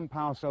in the pump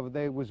house over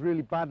there was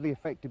really badly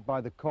affected by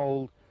the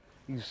cold.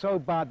 He was so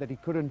bad that he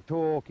couldn't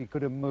talk, he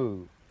couldn't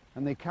move.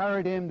 And they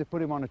carried him, they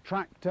put him on a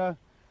tractor,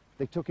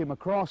 they took him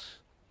across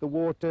the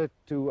water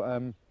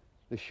to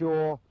the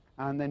shore,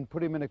 and then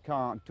put him in a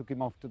car and took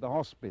him off to the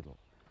hospital.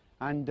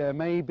 And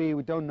maybe,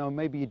 we don't know,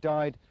 maybe he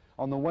died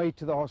on the way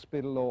to the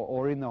hospital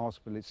or in the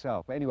hospital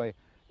itself. But anyway,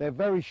 they're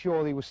very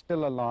sure he was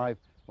still alive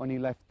when he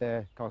left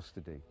their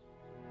custody.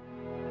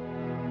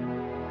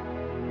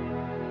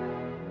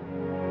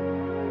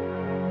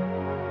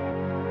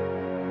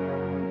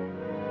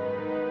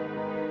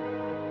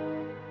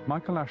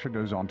 Michael Asher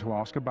goes on to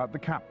ask about the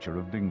capture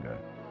of Dinger.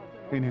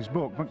 In his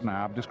book,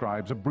 McNab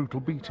describes a brutal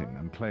beating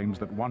and claims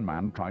that one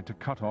man tried to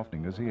cut off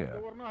Dinger's ear.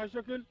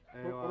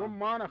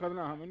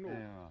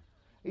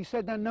 He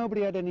said that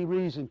nobody had any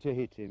reason to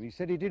hit him. He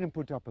said he didn't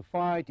put up a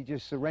fight, he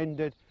just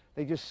surrendered.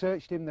 They just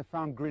searched him, they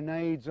found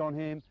grenades on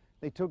him,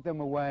 they took them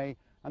away,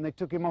 and they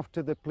took him off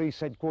to the police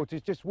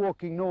headquarters, just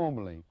walking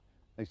normally,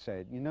 they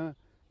said, you know.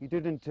 He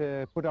didn't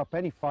put up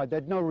any fight, they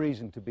had no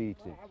reason to beat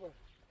him.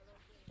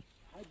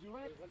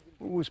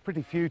 It was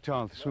pretty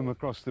futile to swim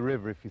across the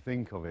river if you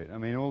think of it. I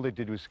mean, all they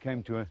did was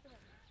came to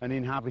an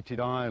inhabited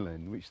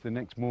island, which the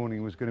next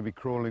morning was going to be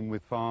crawling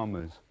with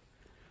farmers.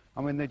 I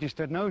mean, they just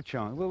had no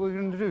chance. What were we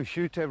going to do,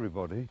 shoot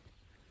everybody?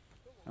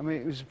 I mean,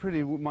 it was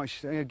pretty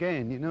much,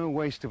 again, you know, a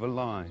waste of a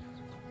life.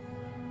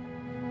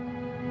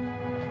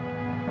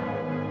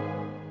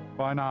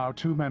 By now,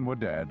 2 men were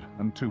dead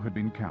and 2 had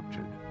been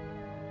captured.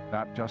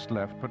 That just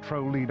left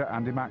patrol leader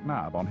Andy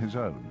McNab on his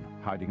own,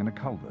 hiding in a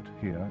culvert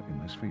here in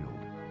this field.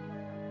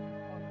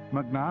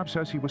 McNab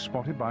says he was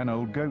spotted by an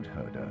old goat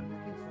herder,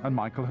 and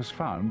Michael has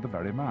found the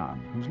very man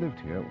who's lived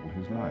here all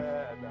his life.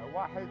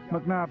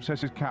 McNab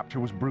says his capture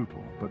was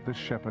brutal, but this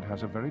shepherd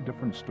has a very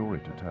different story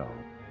to tell.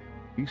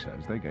 He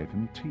says they gave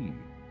him tea.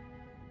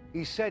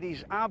 He said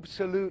he's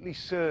absolutely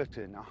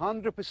certain,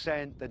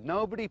 100%, that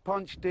nobody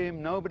punched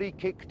him, nobody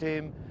kicked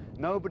him,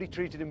 nobody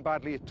treated him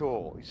badly at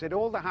all. He said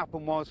all that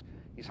happened was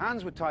his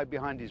hands were tied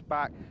behind his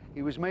back,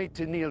 he was made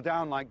to kneel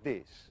down like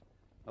this,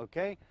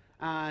 okay?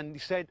 And he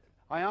said,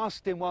 I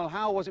asked him, well,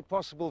 how was it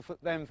possible for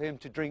him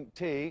to drink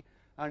tea?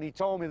 And he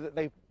told me that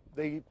they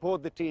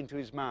poured the tea into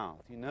his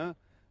mouth, you know?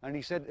 And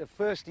he said at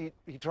first he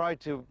tried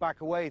to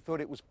back away, he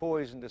thought it was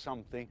poisoned or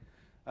something,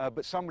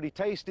 but somebody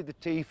tasted the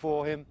tea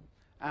for him,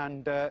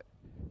 and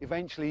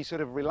eventually he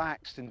sort of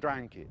relaxed and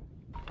drank it.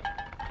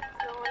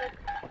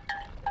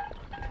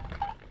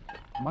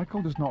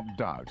 Michael does not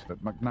doubt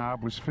that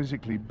McNab was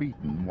physically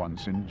beaten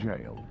once in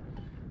jail.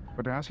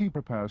 But as he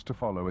prepares to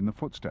follow in the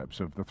footsteps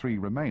of the 3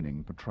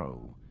 remaining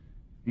patrol,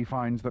 he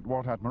finds that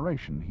what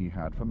admiration he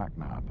had for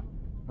McNab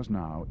has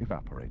now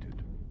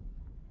evaporated.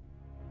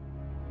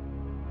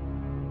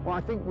 Well,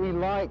 I think we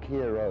like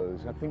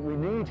heroes. I think we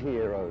need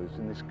heroes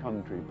in this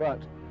country,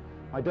 but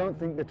I don't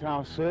think that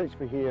our search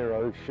for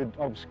heroes should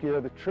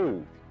obscure the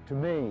truth. To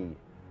me,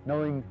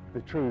 knowing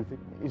the truth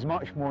is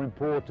much more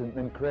important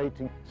than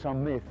creating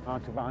some myth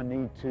out of our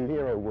need to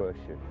hero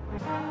worship.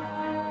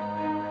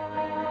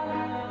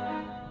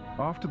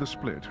 After the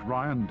split,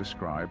 Ryan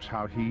describes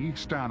how he,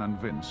 Stan and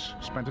Vince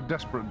spent a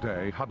desperate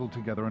day huddled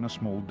together in a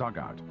small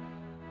dugout.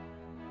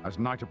 As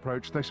night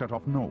approached, they set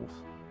off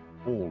north.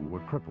 All were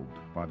crippled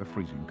by the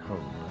freezing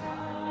cold.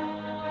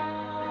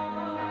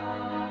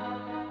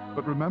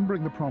 But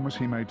remembering the promise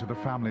he made to the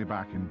family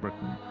back in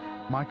Britain,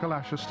 Michael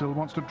Asher still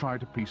wants to try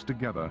to piece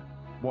together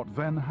what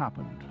then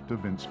happened to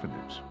Vince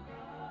Phillips.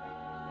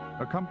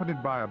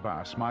 Accompanied by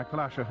Abbas,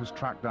 Michael Asher has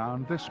tracked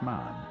down this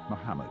man,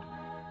 Mohammed,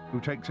 who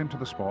takes him to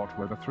the spot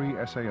where the 3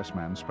 SAS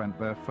men spent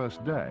their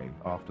first day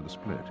after the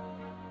split.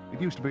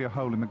 It used to be a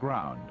hole in the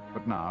ground,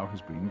 but now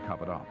has been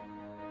covered up.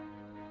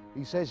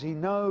 He says he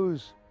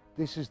knows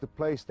this is the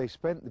place they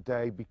spent the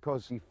day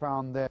because he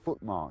found their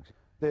footmarks.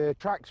 Their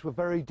tracks were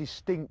very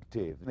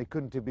distinctive. They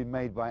couldn't have been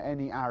made by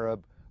any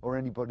Arab or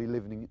anybody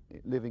living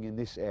in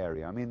this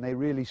area. I mean, they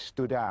really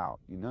stood out,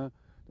 you know?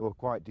 They were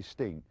quite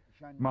distinct.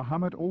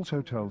 Mohammed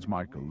also tells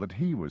Michael that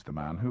he was the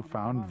man who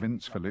found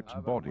Vince Phillips'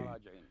 body.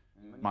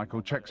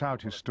 Michael checks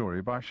out his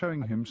story by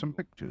showing him some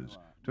pictures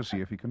to see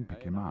if he can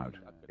pick him out.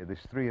 Yeah,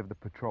 there's 3 of the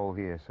patrol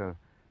here, so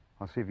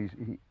I'll see if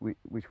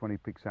which one he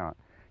picks out.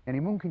 يعني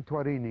ممكن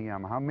توريني يا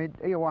محمد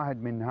أي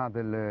واحد من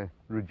هذا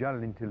الرجال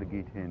اللي أنت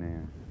لقيت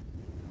هنا.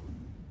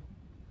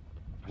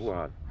 هو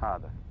هذا.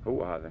 هذا.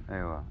 هو هذا.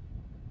 أيوة.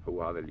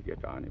 هو هذا اللي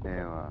لقيته أنا.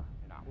 أيوة.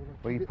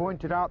 Well, he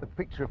pointed out the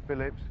picture of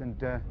Phillips,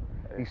 and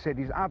he said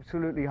he's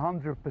absolutely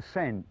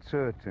 100%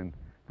 certain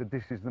that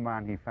this is the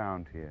man he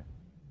found here.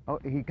 Oh,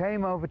 he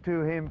came over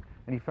to him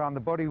and he found the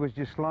body was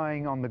just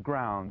lying on the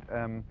ground,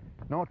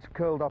 not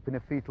curled up in a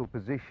fetal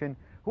position.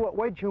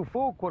 وجهه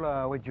فوق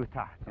ولا وجهه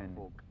تحت؟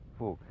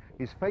 فوق.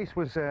 His face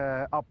was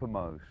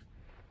uppermost,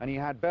 and he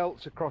had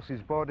belts across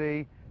his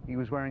body. He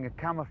was wearing a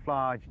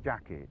camouflage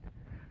jacket.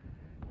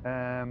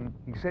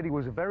 He said he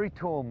was a very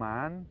tall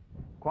man,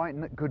 quite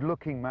a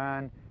good-looking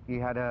man. He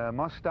had a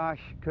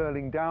mustache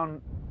curling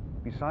down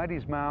beside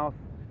his mouth,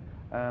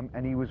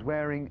 and he was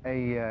wearing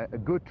a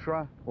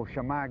gutra or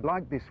shamag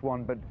like this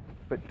one, but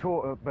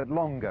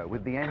longer,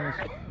 with the ends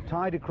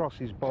tied across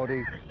his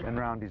body and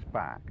round his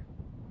back.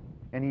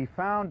 And he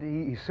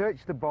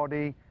searched the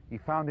body. He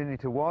found in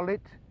it a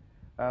wallet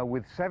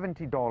with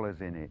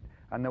 $70 in it,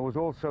 and there was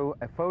also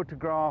a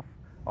photograph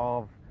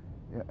of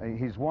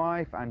his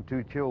wife and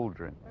 2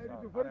 children.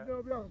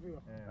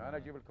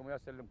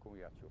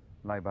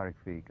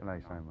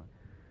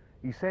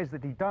 He says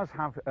that he does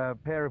have a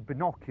pair of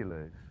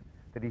binoculars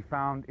that he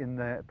found in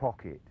the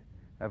pocket,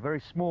 very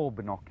small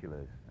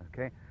binoculars,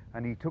 okay?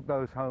 And he took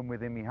those home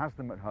with him. He has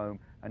them at home,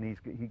 and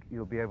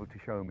he'll be able to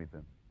show me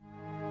them.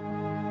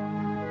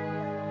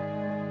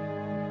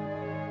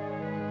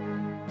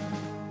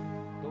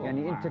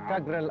 يعني أنت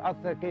تقرأ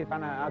الأثر كيف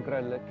أنا أقرأ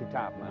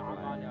الكتاب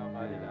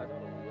مثلا.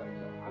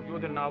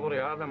 وجود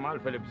الناظري هذا مال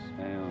فيليبس.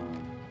 أيوه.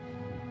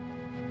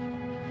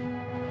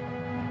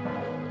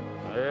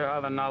 إيه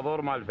هذا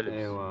الناظور مال فيليبس.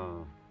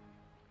 أيوه.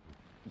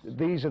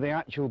 These are the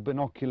actual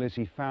binoculars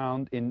he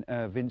found in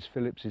Vince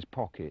Phillips's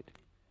pocket,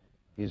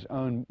 his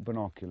own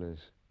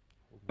binoculars.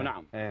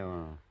 نعم.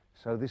 أيوه.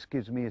 So this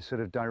gives me a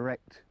sort of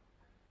direct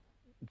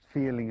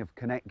feeling of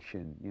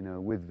connection, you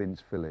know, with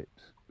Vince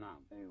Phillips. نعم.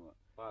 أيوه.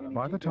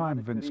 By the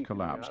time Vince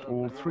collapsed,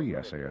 all 3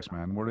 SAS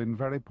men were in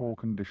very poor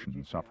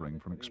condition, suffering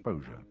from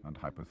exposure and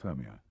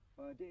hypothermia.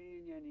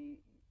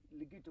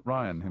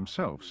 Ryan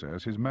himself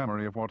says his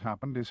memory of what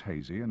happened is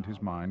hazy and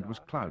his mind was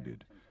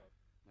clouded.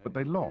 But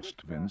they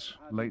lost Vince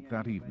late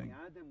that evening.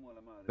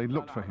 They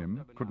looked for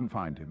him, couldn't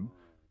find him,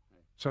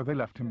 so they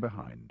left him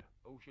behind.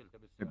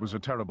 It was a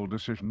terrible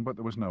decision, but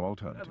there was no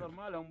alternative.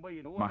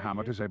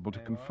 Mohammed is able to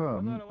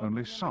confirm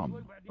only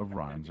some of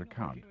Ryan's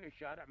account.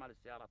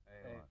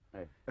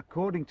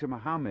 According to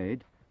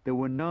Mohammed, there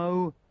were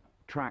no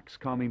tracks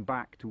coming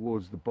back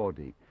towards the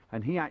body,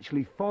 and he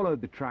actually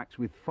followed the tracks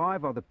with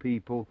 5 other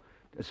people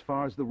as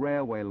far as the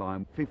railway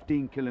line,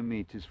 15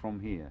 kilometers from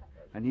here.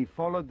 And he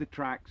followed the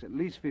tracks at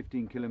least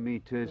 15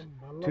 kilometers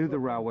to the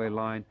railway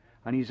line,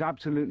 and he's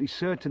absolutely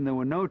certain there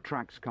were no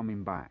tracks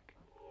coming back.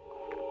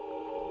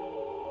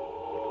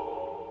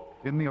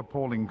 In the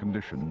appalling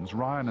conditions,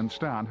 Ryan and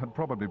Stan had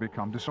probably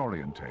become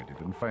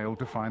disorientated and failed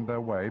to find their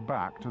way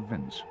back to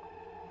Vince.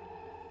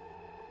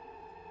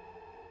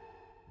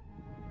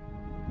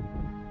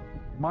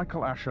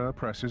 Michael Asher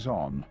presses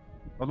on,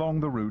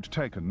 along the route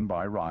taken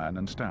by Ryan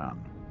and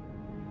Stan.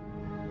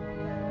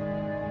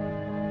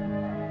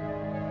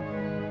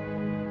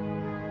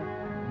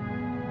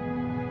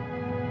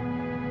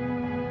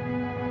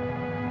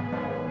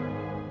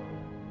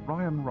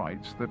 Ryan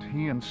writes that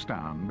he and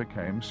Stan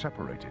became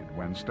separated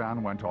when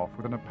Stan went off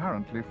with an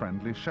apparently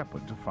friendly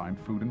shepherd to find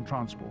food and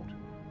transport.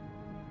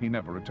 He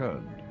never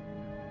returned.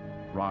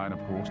 Ryan,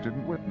 of course,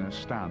 didn't witness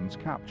Stan's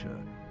capture,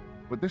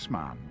 but this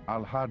man,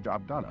 Al-Hajj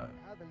Abdallah,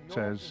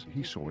 says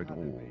he saw it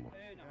all.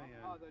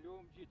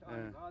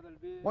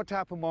 What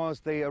happened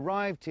was they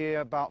arrived here,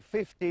 about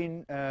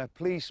 15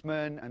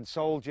 policemen and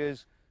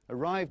soldiers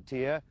arrived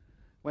here.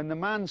 When the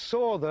man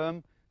saw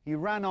them, he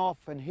ran off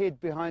and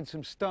hid behind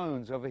some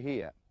stones over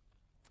here.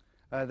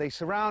 They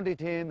surrounded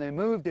him, they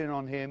moved in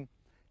on him.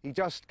 He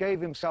just gave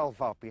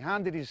himself up. He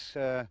handed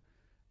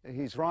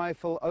his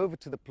rifle over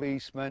to the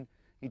policeman.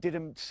 He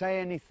didn't say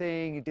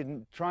anything, he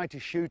didn't try to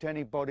shoot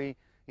anybody,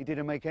 he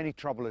didn't make any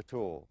trouble at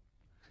all.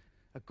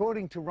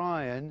 According to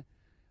Ryan,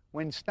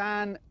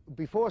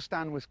 before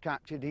Stan was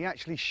captured, he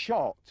actually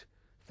shot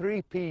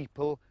 3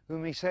 people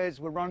whom he says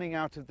were running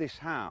out of this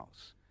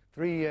house.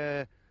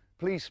 3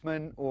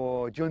 policemen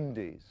or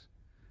jundis.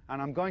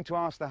 And I'm going to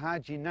ask the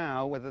Haji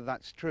now whether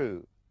that's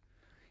true.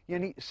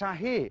 يعني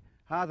صحيح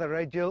هذا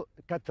الرجل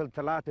قتل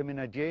 3 من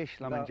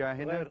الجيش لما جاء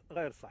هنا؟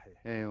 غير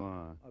صحيح.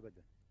 أيوة.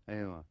 أبدا.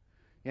 أيوة.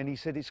 And he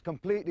said it's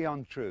completely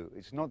untrue.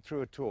 It's not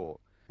true at all.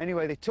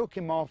 Anyway, they took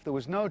him off. There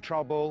was no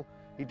trouble.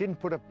 He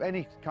didn't put up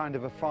any kind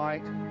of a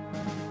fight.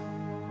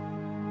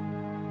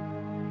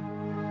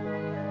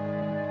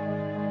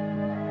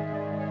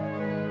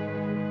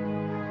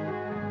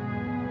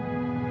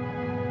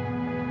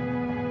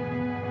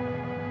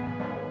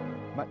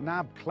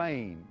 McNab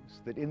claims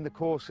that in the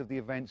course of the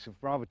events of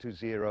Bravo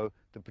 20,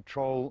 the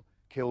patrol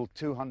killed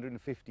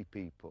 250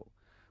 people.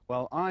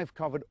 Well, I've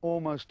covered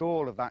almost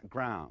all of that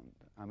ground.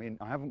 I mean,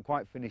 I haven't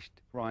quite finished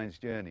Ryan's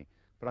journey,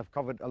 but I've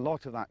covered a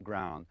lot of that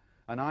ground,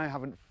 and I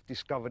haven't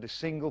discovered a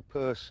single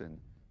person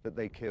that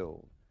they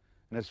killed.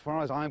 And as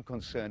far as I'm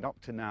concerned, up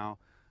to now,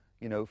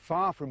 you know,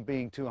 far from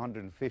being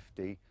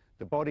 250,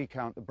 the body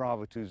count of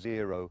Bravo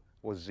 20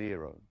 was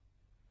 0.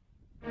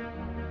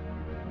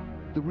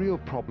 The real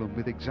problem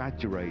with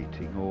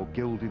exaggerating or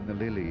gilding the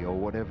lily or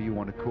whatever you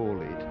want to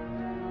call it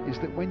is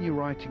that when you're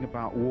writing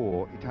about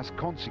war, it has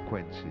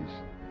consequences,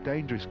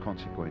 dangerous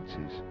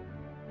consequences.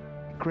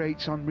 It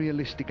creates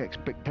unrealistic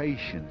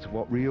expectations of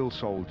what real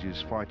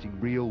soldiers fighting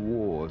real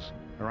wars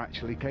are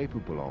actually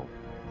capable of.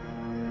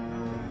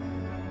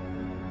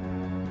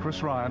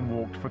 Chris Ryan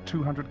walked for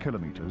 200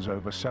 kilometers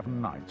over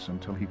 7 nights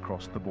until he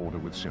crossed the border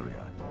with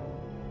Syria.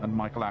 And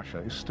Michael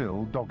Asher is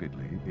still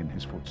doggedly in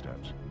his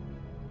footsteps.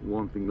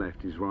 One thing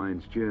left is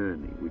Ryan's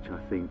journey, which I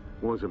think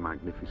was a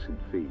magnificent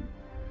feat.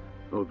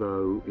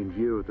 Although, in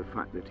view of the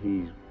fact that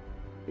he's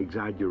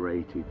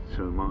exaggerated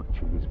so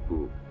much in his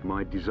book,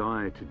 my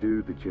desire to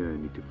do the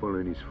journey, to follow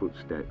in his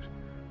footsteps,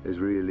 has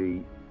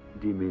really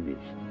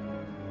diminished.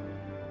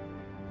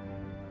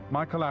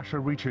 Michael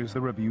Asher reaches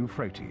the Review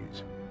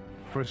Euphrates.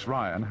 Chris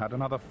Ryan had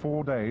another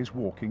 4 days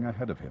walking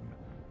ahead of him.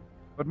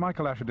 But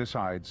Michael Asher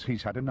decides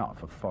he's had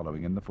enough of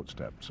following in the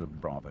footsteps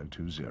of Bravo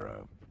 20.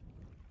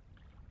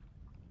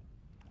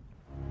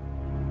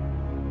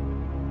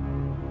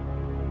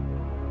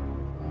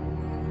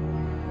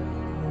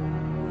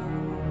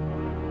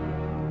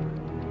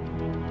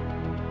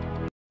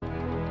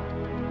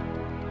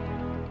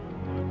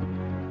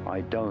 I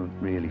don't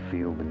really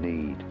feel the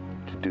need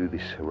to do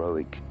this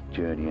heroic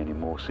journey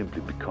anymore,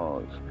 simply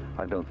because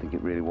I don't think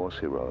it really was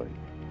heroic.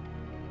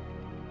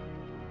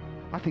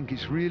 I think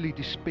it's really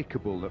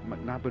despicable that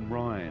McNab and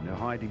Ryan are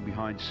hiding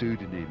behind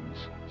pseudonyms,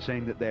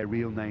 saying that their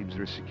real names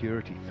are a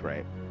security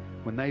threat,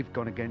 when they've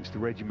gone against the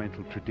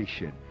regimental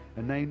tradition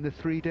and named the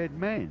 3 dead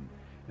men.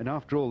 And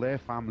after all, their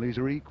families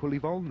are equally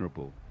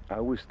vulnerable. I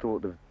always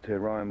thought that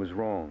Ryan was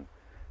wrong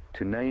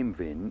to name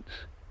Vince,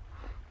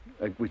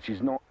 which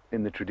is not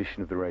in the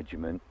tradition of the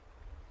regiment,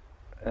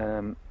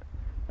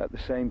 at the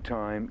same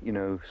time, you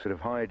know, sort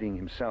of hiding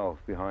himself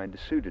behind a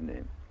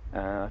pseudonym.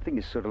 I think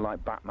it's sort of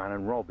like Batman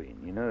and Robin,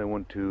 you know, they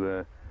want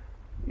to,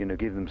 you know,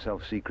 give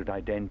themselves secret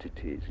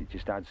identities. It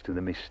just adds to the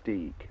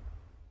mystique.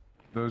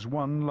 There's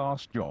one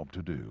last job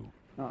to do.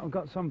 I've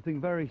got something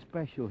very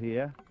special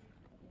here.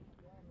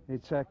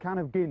 It's a can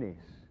of Guinness,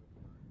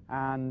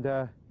 and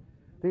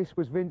this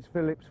was Vince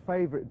Phillips'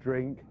 favourite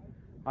drink.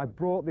 I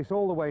brought this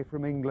all the way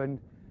from England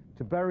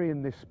to bury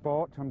in this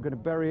spot. I'm going to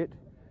bury it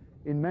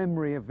in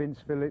memory of Vince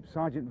Phillips,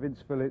 Sergeant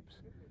Vince Phillips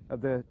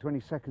of the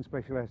 22nd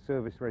Special Air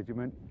Service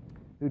Regiment,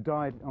 who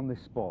died on this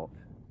spot.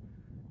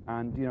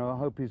 And, you know, I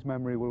hope his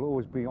memory will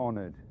always be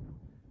honoured.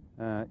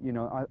 You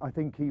know, I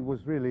think he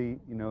was really,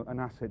 you know, an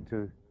asset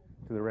to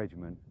the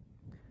regiment.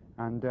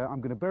 And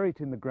I'm going to bury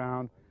it in the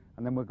ground,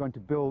 and then we're going to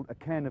build a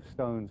cairn of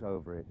stones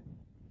over it.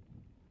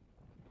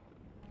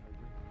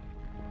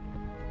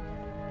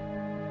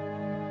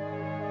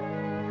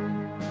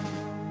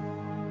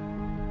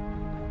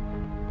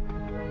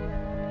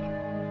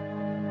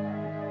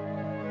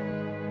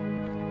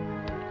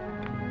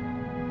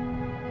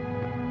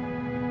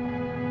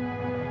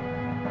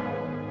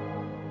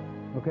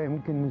 اوكي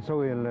ممكن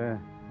نسوي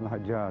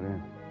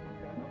الحجار.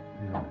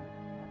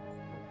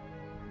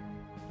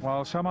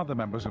 While some other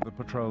members of the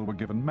patrol were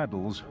given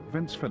medals,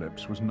 Vince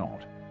Phillips was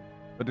not.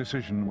 a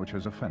decision which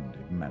has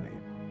offended many.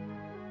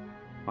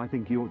 I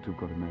think he ought to have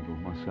got a medal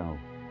myself.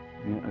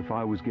 You know, if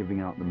I was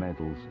giving out the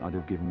medals, I'd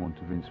have given one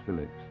to Vince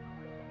Phillips.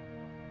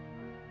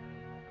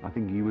 I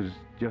think he was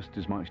just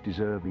as much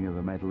deserving of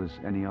a medal as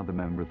any other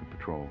member of the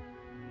patrol.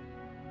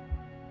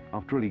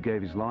 After all, he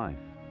gave his life.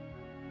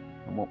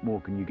 And what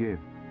more can you give?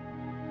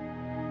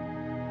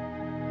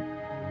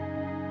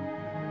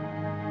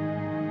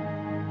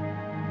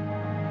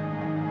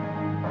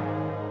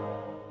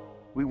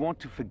 We want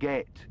to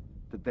forget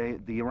that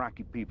the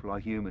Iraqi people are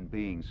human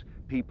beings,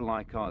 people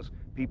like us,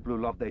 people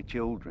who love their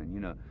children, you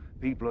know,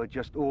 people who are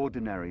just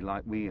ordinary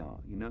like we are,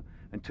 you know,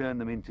 and turn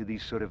them into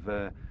these sort of,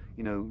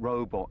 you know,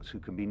 robots who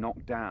can be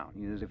knocked down,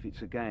 you know, as if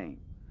it's a game.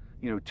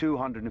 You know,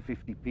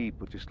 250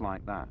 people just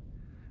like that.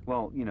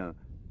 Well, you know,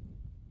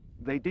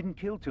 they didn't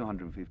kill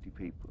 250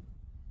 people.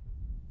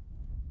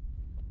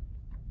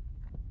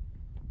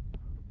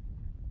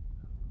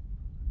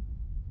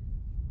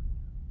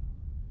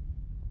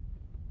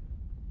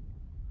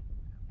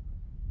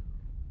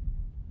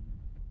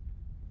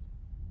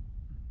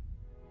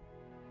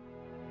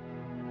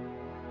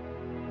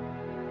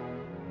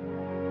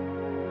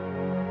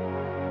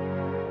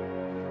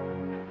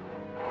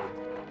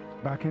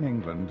 Back in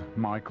England,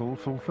 Michael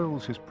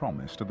fulfills his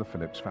promise to the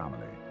Phillips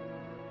family.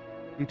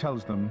 He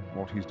tells them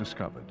what he's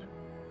discovered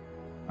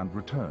and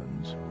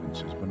returns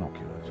Vince's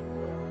binoculars.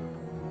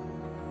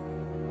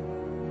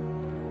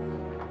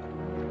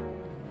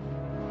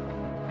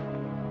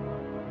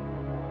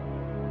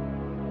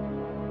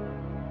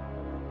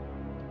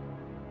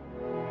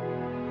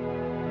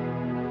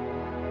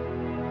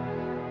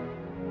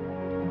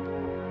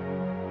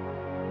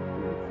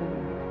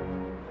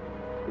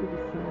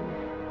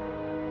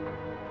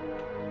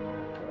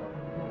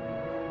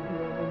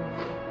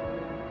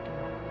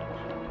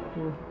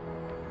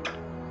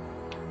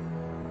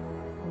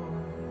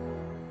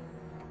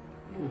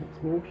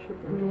 It's more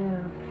sugar.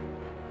 Yeah.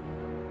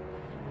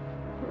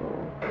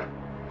 Oh.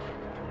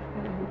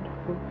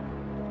 Wonderful.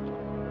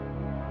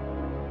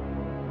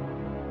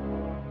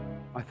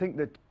 I think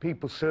that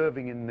people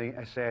serving in the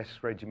SAS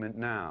regiment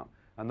now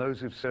and those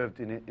who've served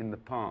in it in the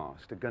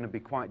past are going to be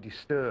quite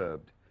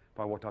disturbed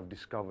by what I've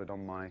discovered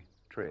on my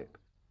trip.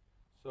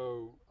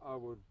 So I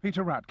would...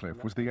 Peter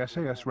Ratcliffe was the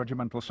SAS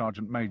Regimental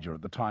Sergeant Major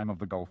at the time of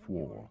the Gulf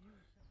War.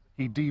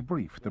 He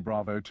debriefed the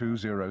Bravo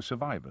 20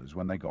 survivors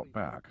when they got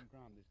back.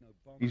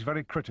 He's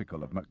very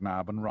critical of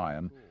McNab and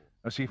Ryan,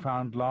 as he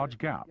found large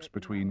gaps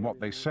between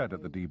what they said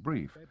at the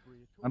debrief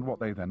and what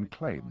they then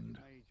claimed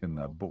in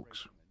their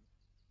books.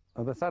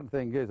 And the sad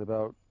thing is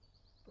about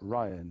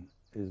Ryan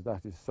is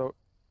that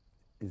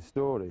his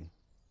story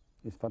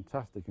is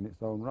fantastic in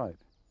its own right.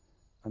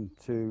 And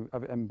to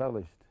have it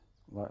embellished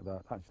like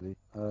that, actually,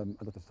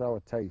 has a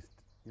sour taste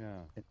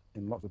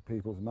in lots of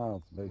people's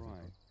mouths, basically.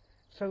 Right.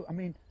 So, I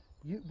mean,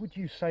 would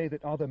you say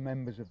that other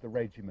members of the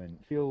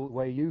regiment feel the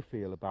way you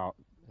feel about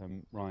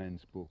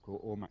Ryan's book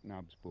or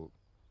McNab's book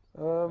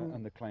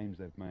and the claims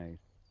they've made?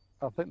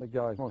 I think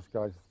most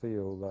guys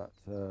feel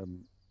that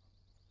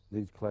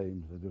these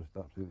claims are just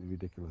absolutely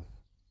ridiculous.